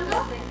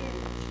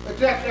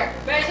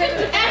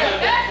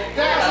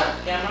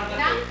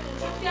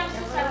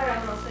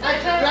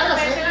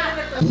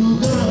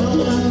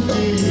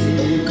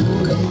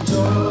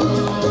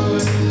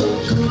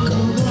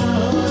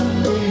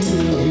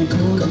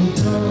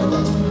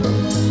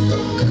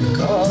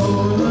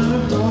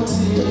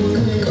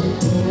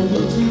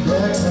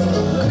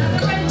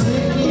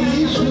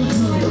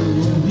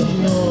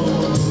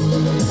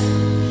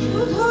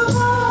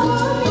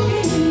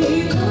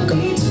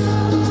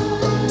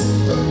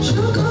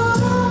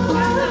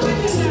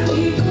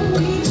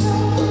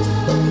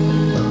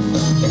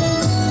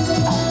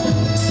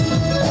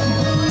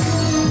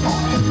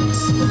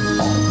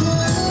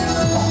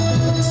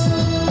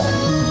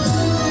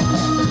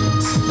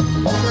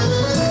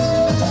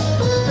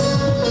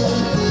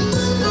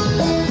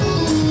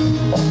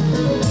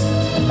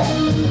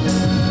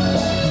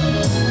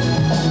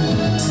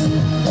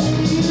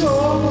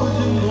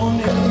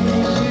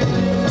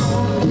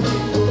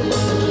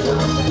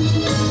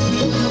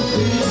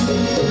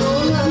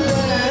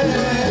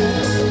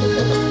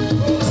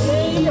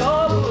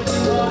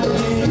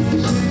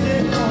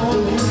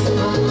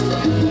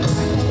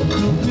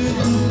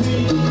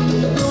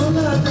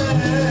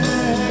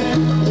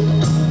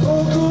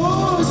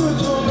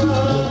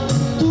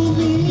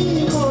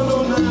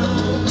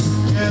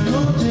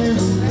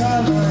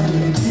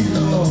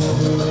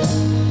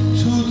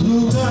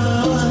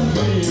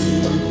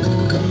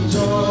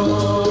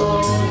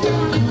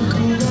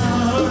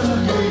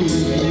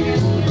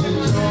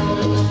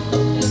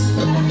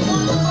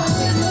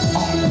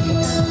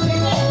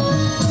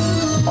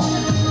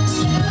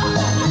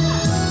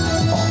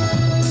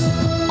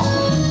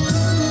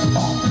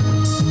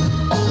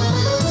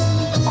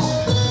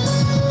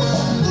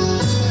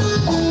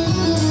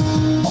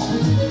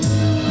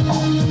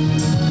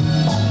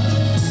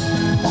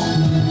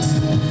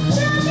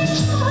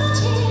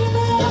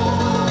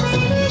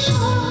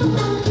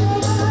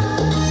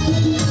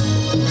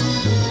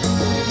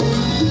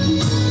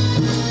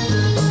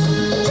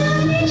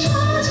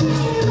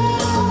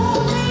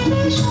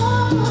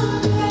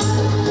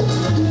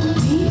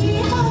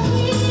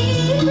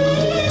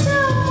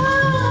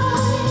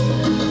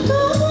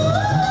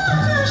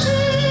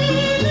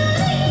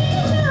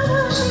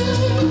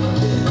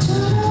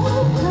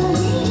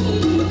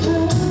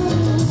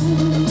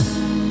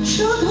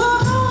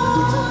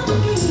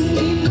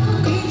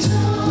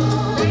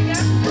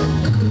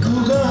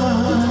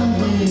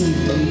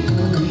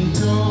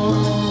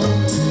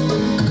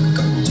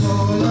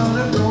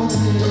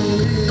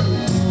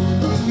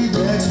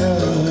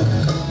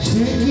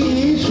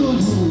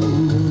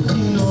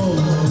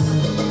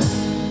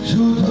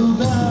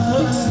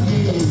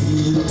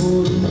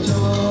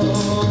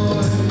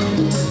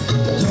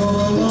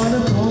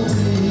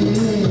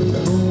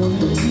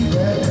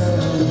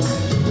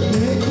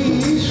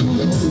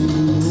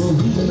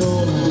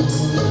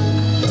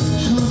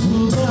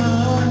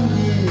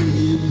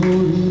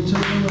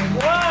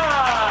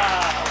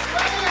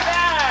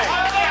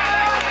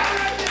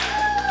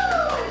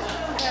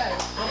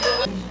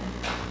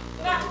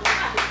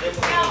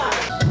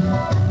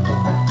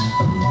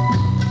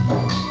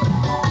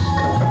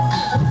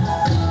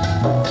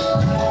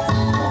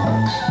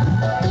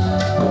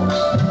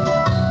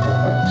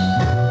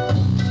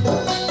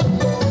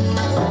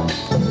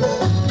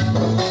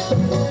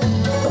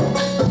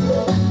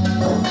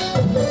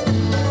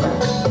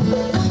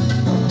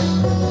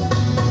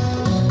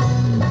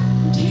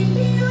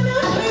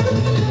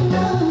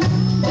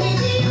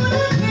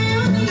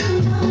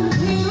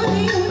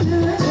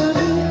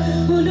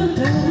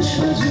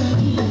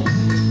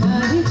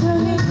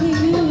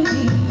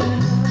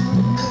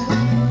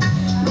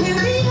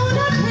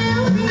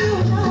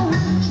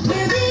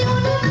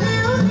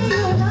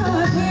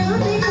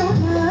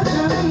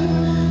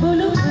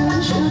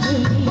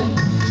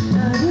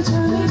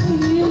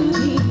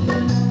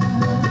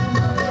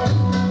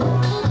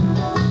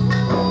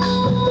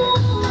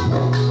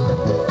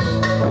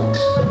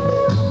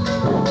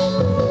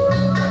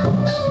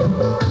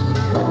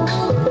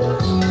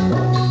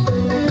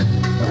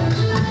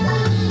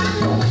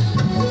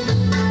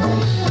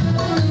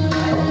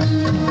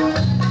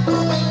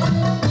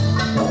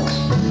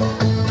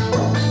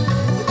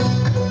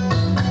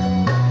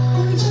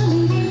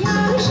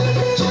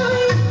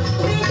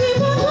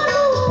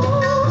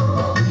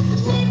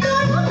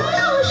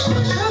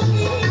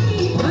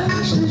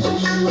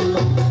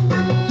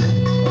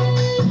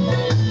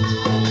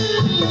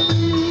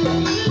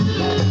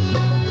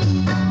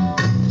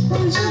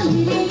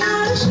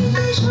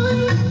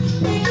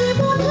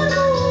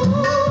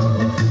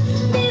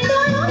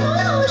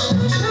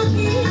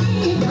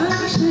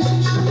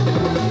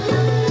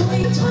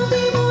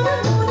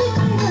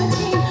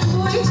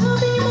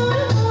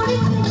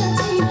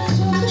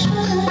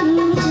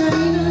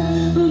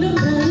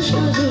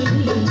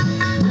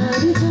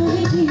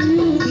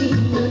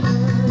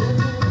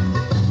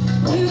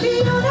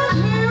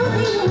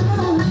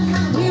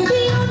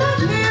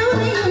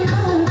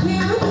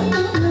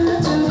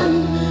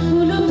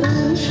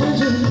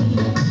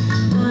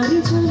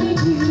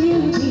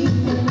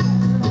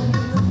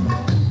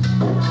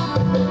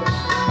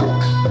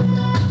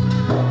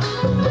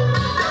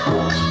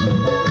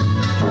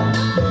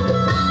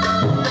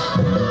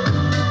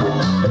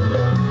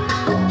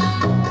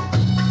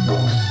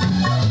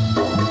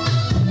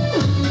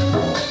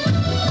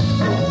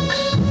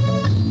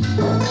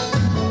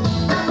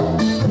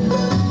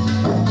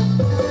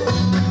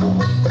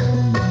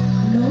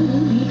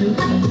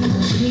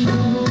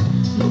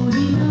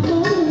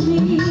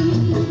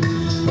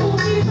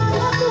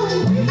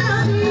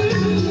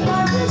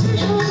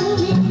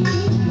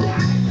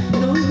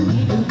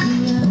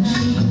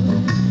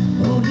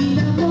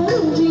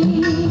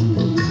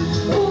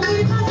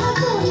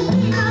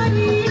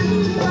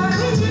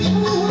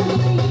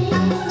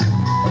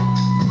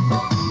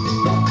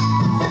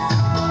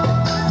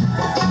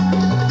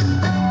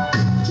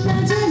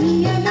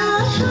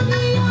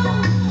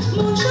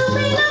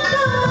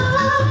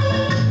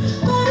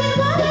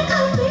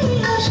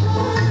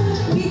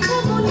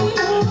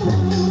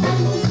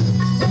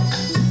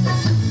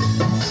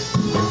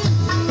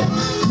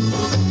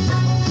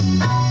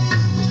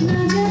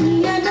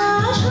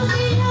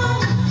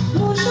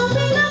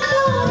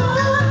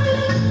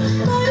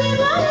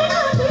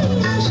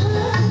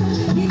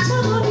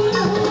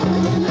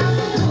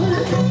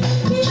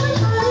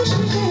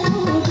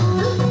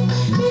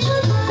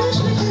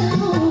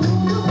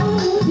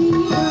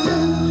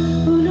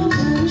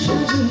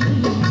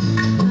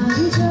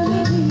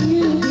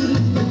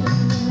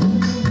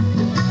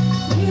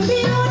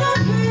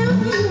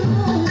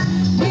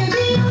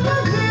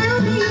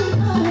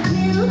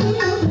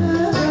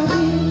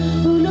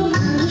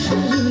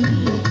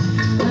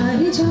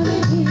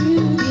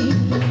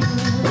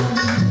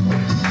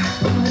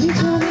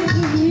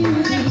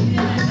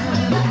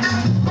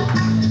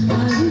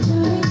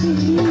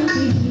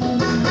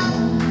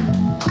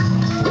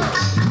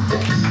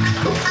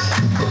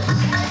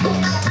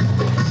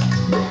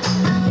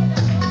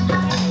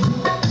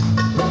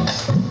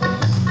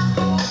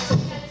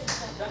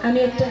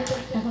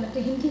 এখন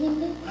একটা হিন্দি গান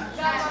গাই।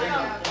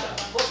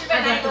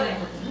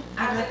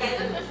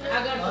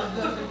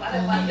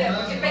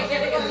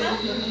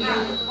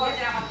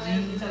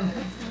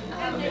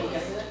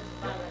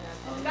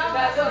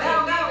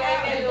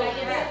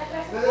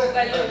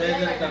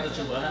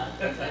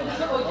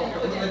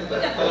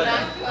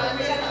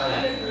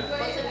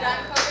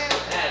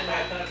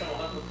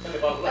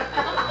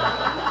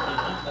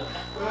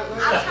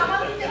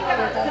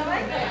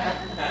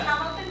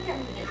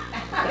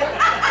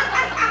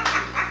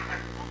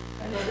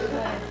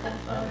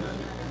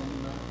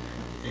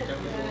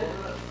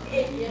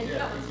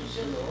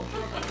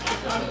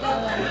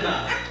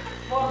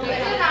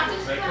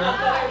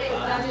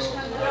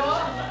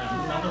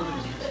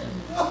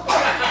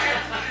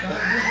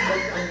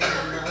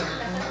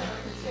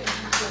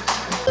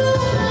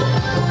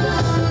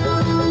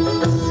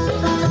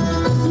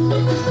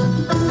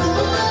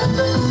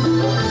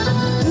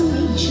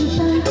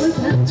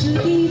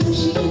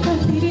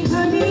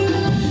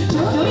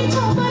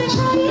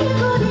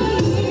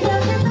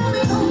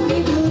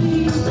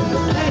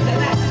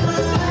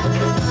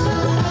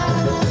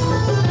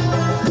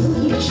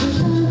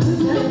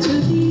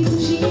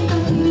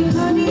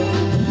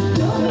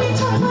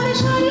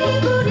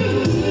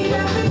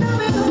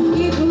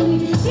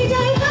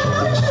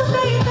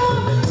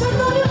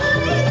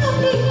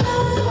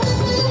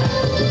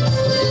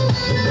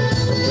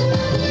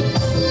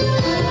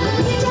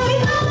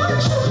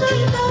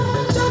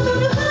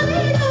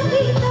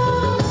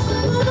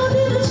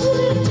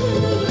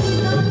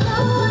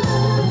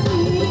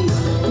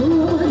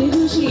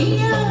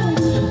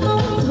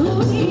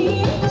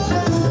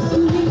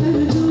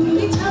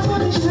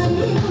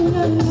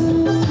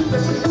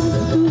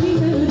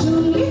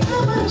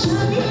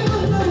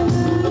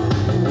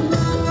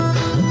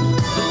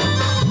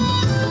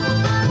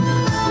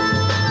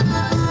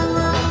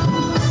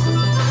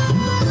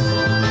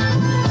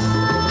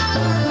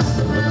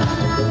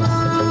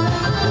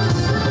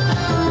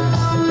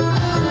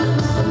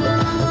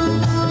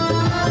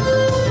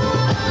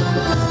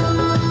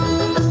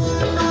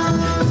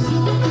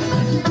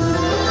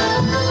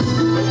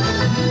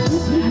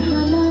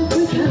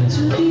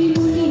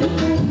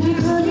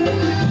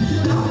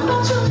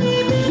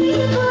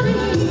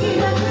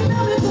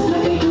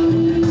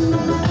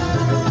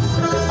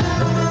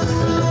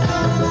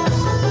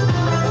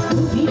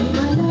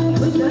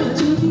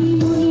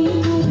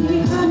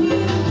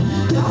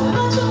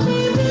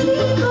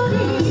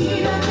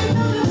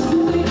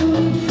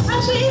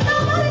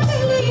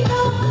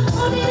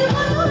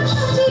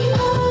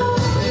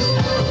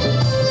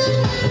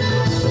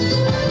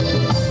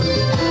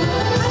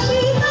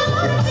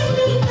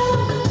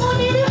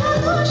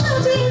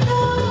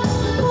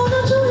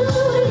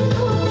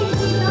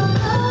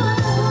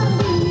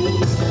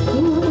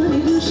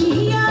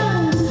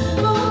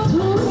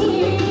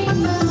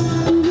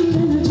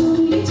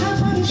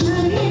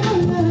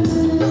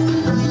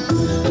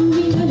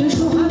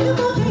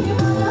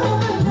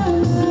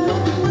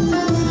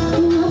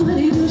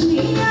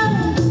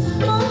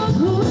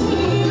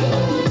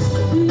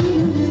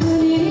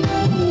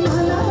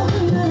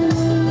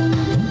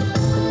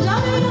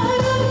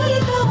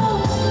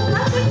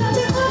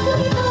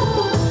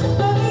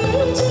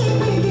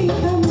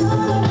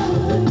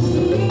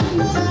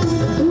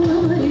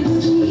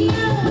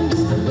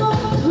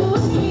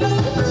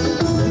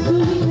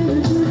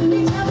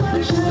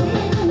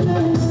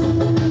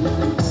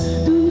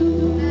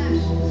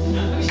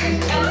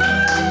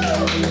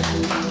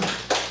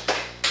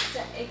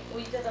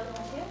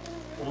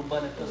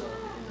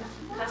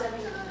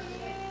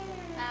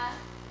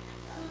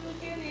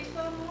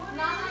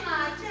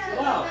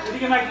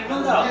 এদিকে মাইক্রোফোন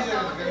দাও।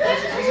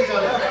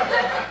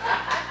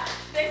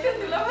 দেখছেন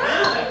দুলা ভাই?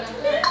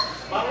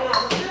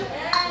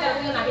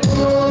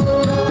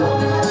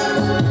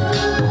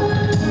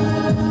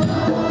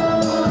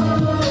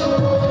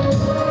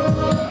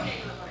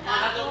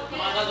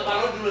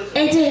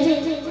 এই যে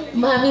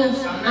ভাবি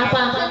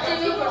আপা,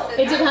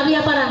 এই যে ভাবি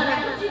আপারা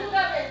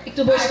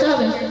একটু বসতে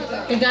হবে,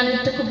 এই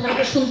গানটা খুব ভালো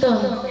করে শুনতে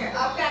হবে।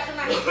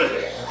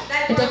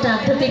 এটা একটা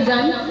আধ্যাত্মিক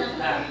গান,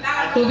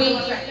 খুবই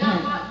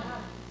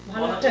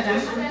ভালো একটা গান,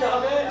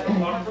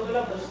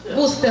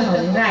 বুঝতে হবে।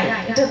 রাইট,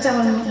 এটা হচ্ছে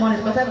আমার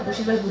মনের কথা,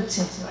 বসে ভাই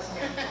বুঝছে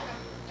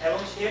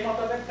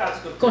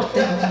করতে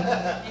হবে।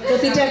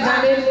 প্রতিটা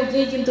গানের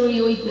মধ্যেই কিন্তু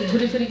ওই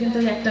ঘুরে ফিরে কিন্তু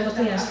ওই একটা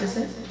কথাই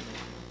আসতেছে।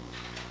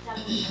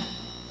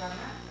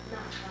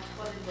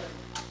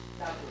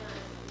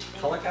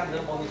 সবাই কান্দে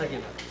বন্ধ থাকে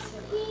না।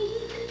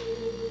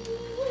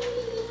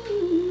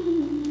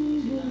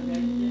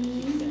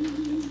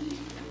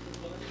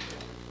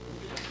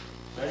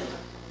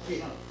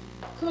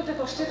 খুব একটা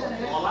কষ্টের গান।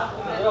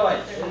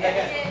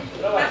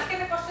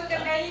 মাঝখানে কষ্ট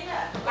কেন গাইলি না?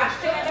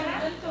 কষ্ট হবে না?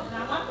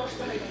 আমার কষ্ট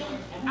হয়।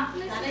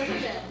 আপনি গান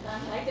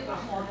গাইতে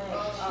কষ্ট হয়।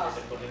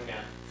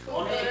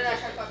 সুন্দরের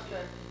আশা কষ্ট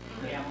হয়।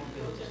 এমন কি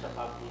হচ্ছে একটা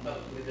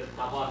নিজের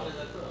খাবার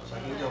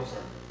সাকিয়ে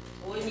অবস্থা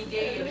ওই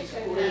নিজেই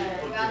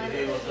গান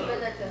শুনে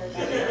যেতে হয়।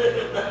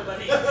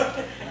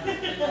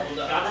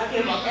 গাধাকে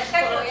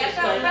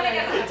একটা ওখানে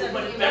কেন আছে?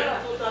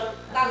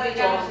 তাহলে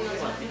গান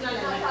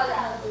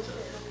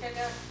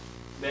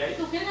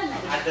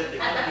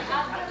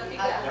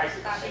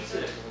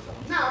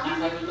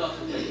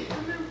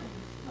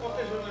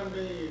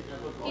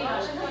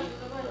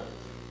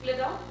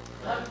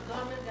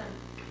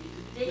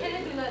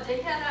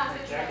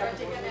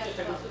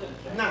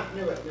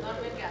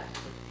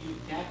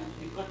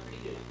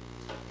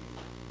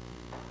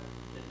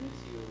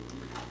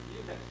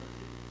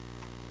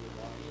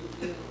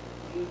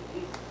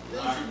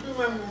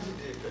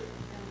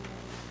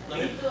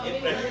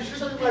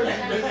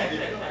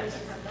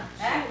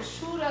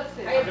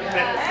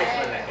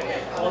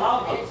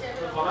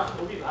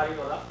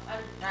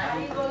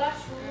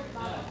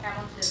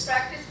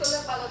প্র্যাকটিস করলে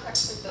ভালো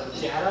থাকছে তো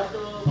চেহারা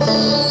তো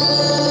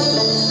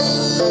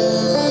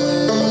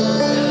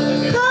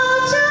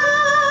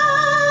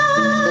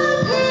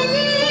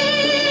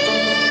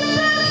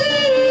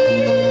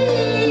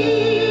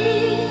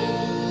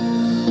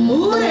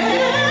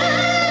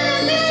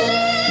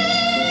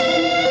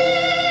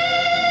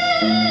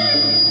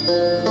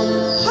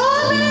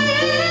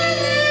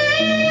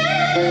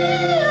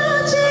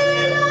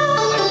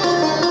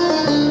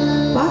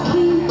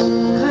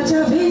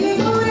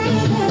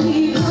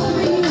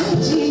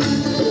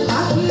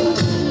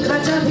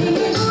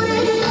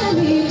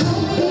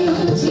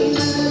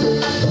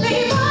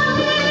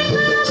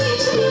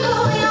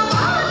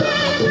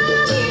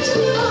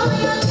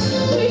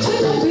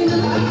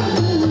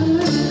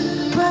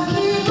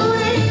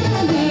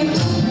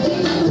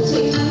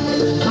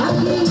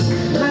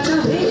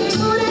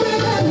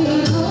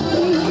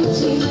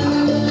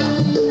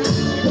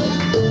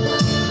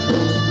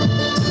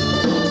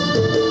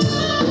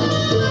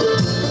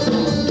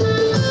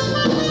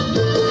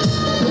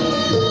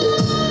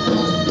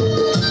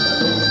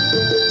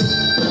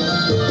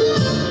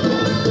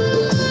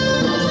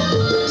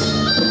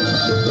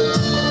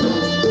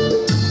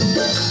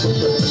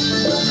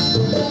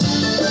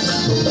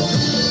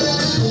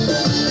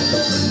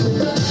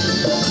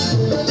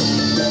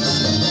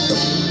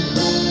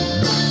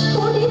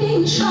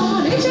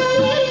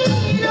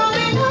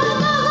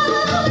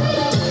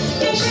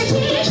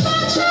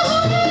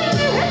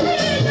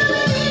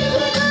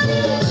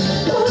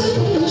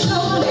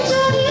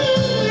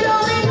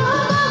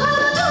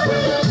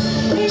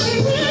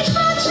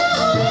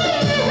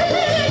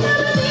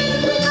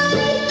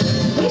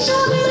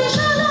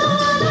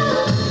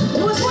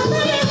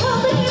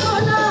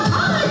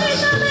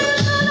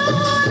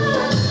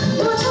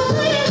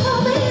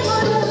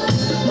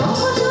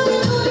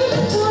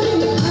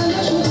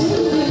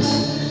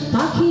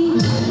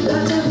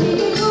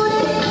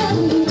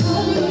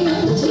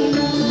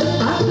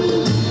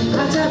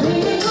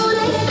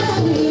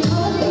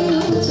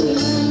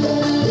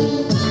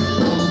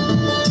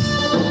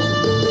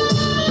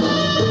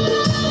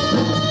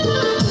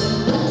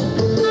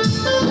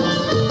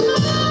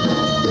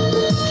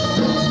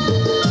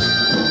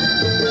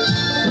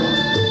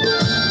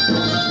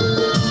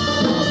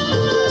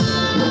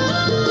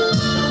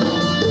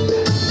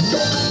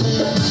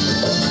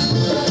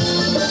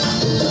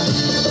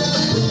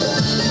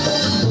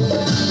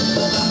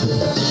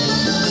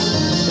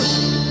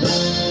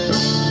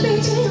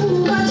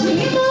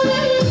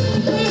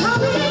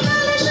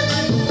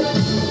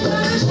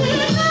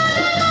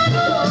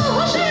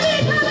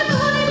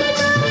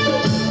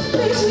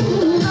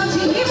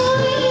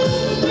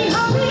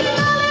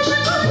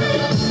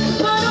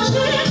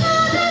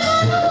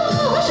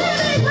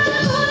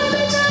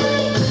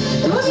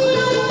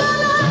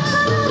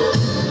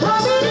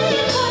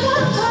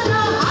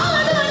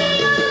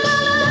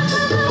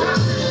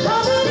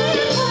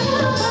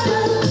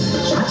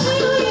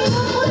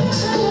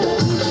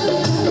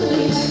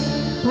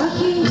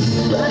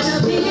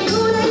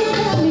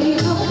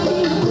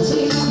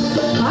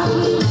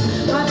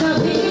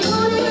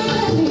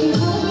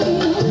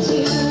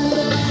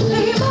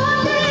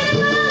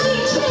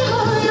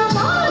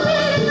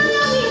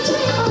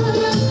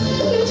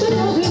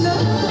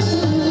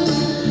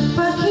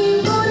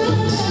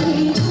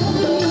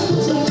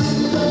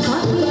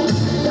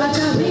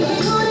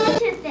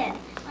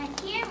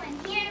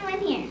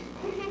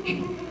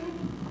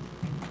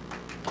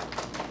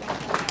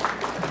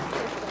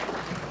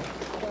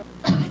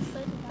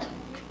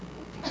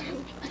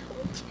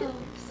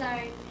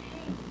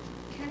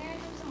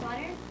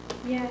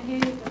Yeah, here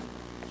you go.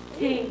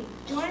 Hey,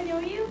 do I know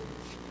you?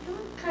 You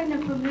look kind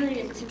of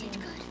familiar to me.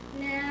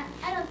 Nah,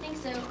 I don't think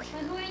so. But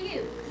who are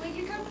you? Where'd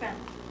you come from?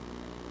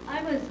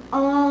 I was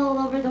all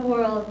over the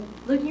world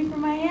looking for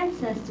my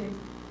ancestors.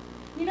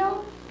 You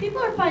know,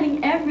 people are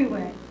fighting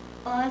everywhere.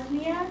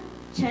 Bosnia,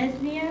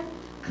 Chechnya,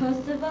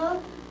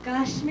 Kosovo,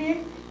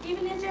 Kashmir,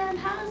 even Israel and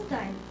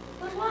Palestine.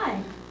 But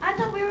why? I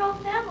thought we were all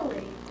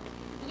family.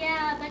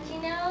 Yeah, but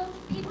you know,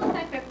 people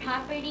fight for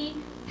property,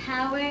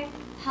 power,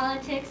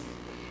 politics,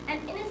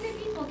 and innocent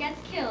people gets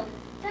killed.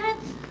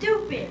 That's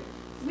stupid.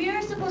 We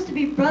are supposed to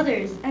be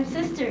brothers and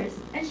sisters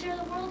and share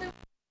the world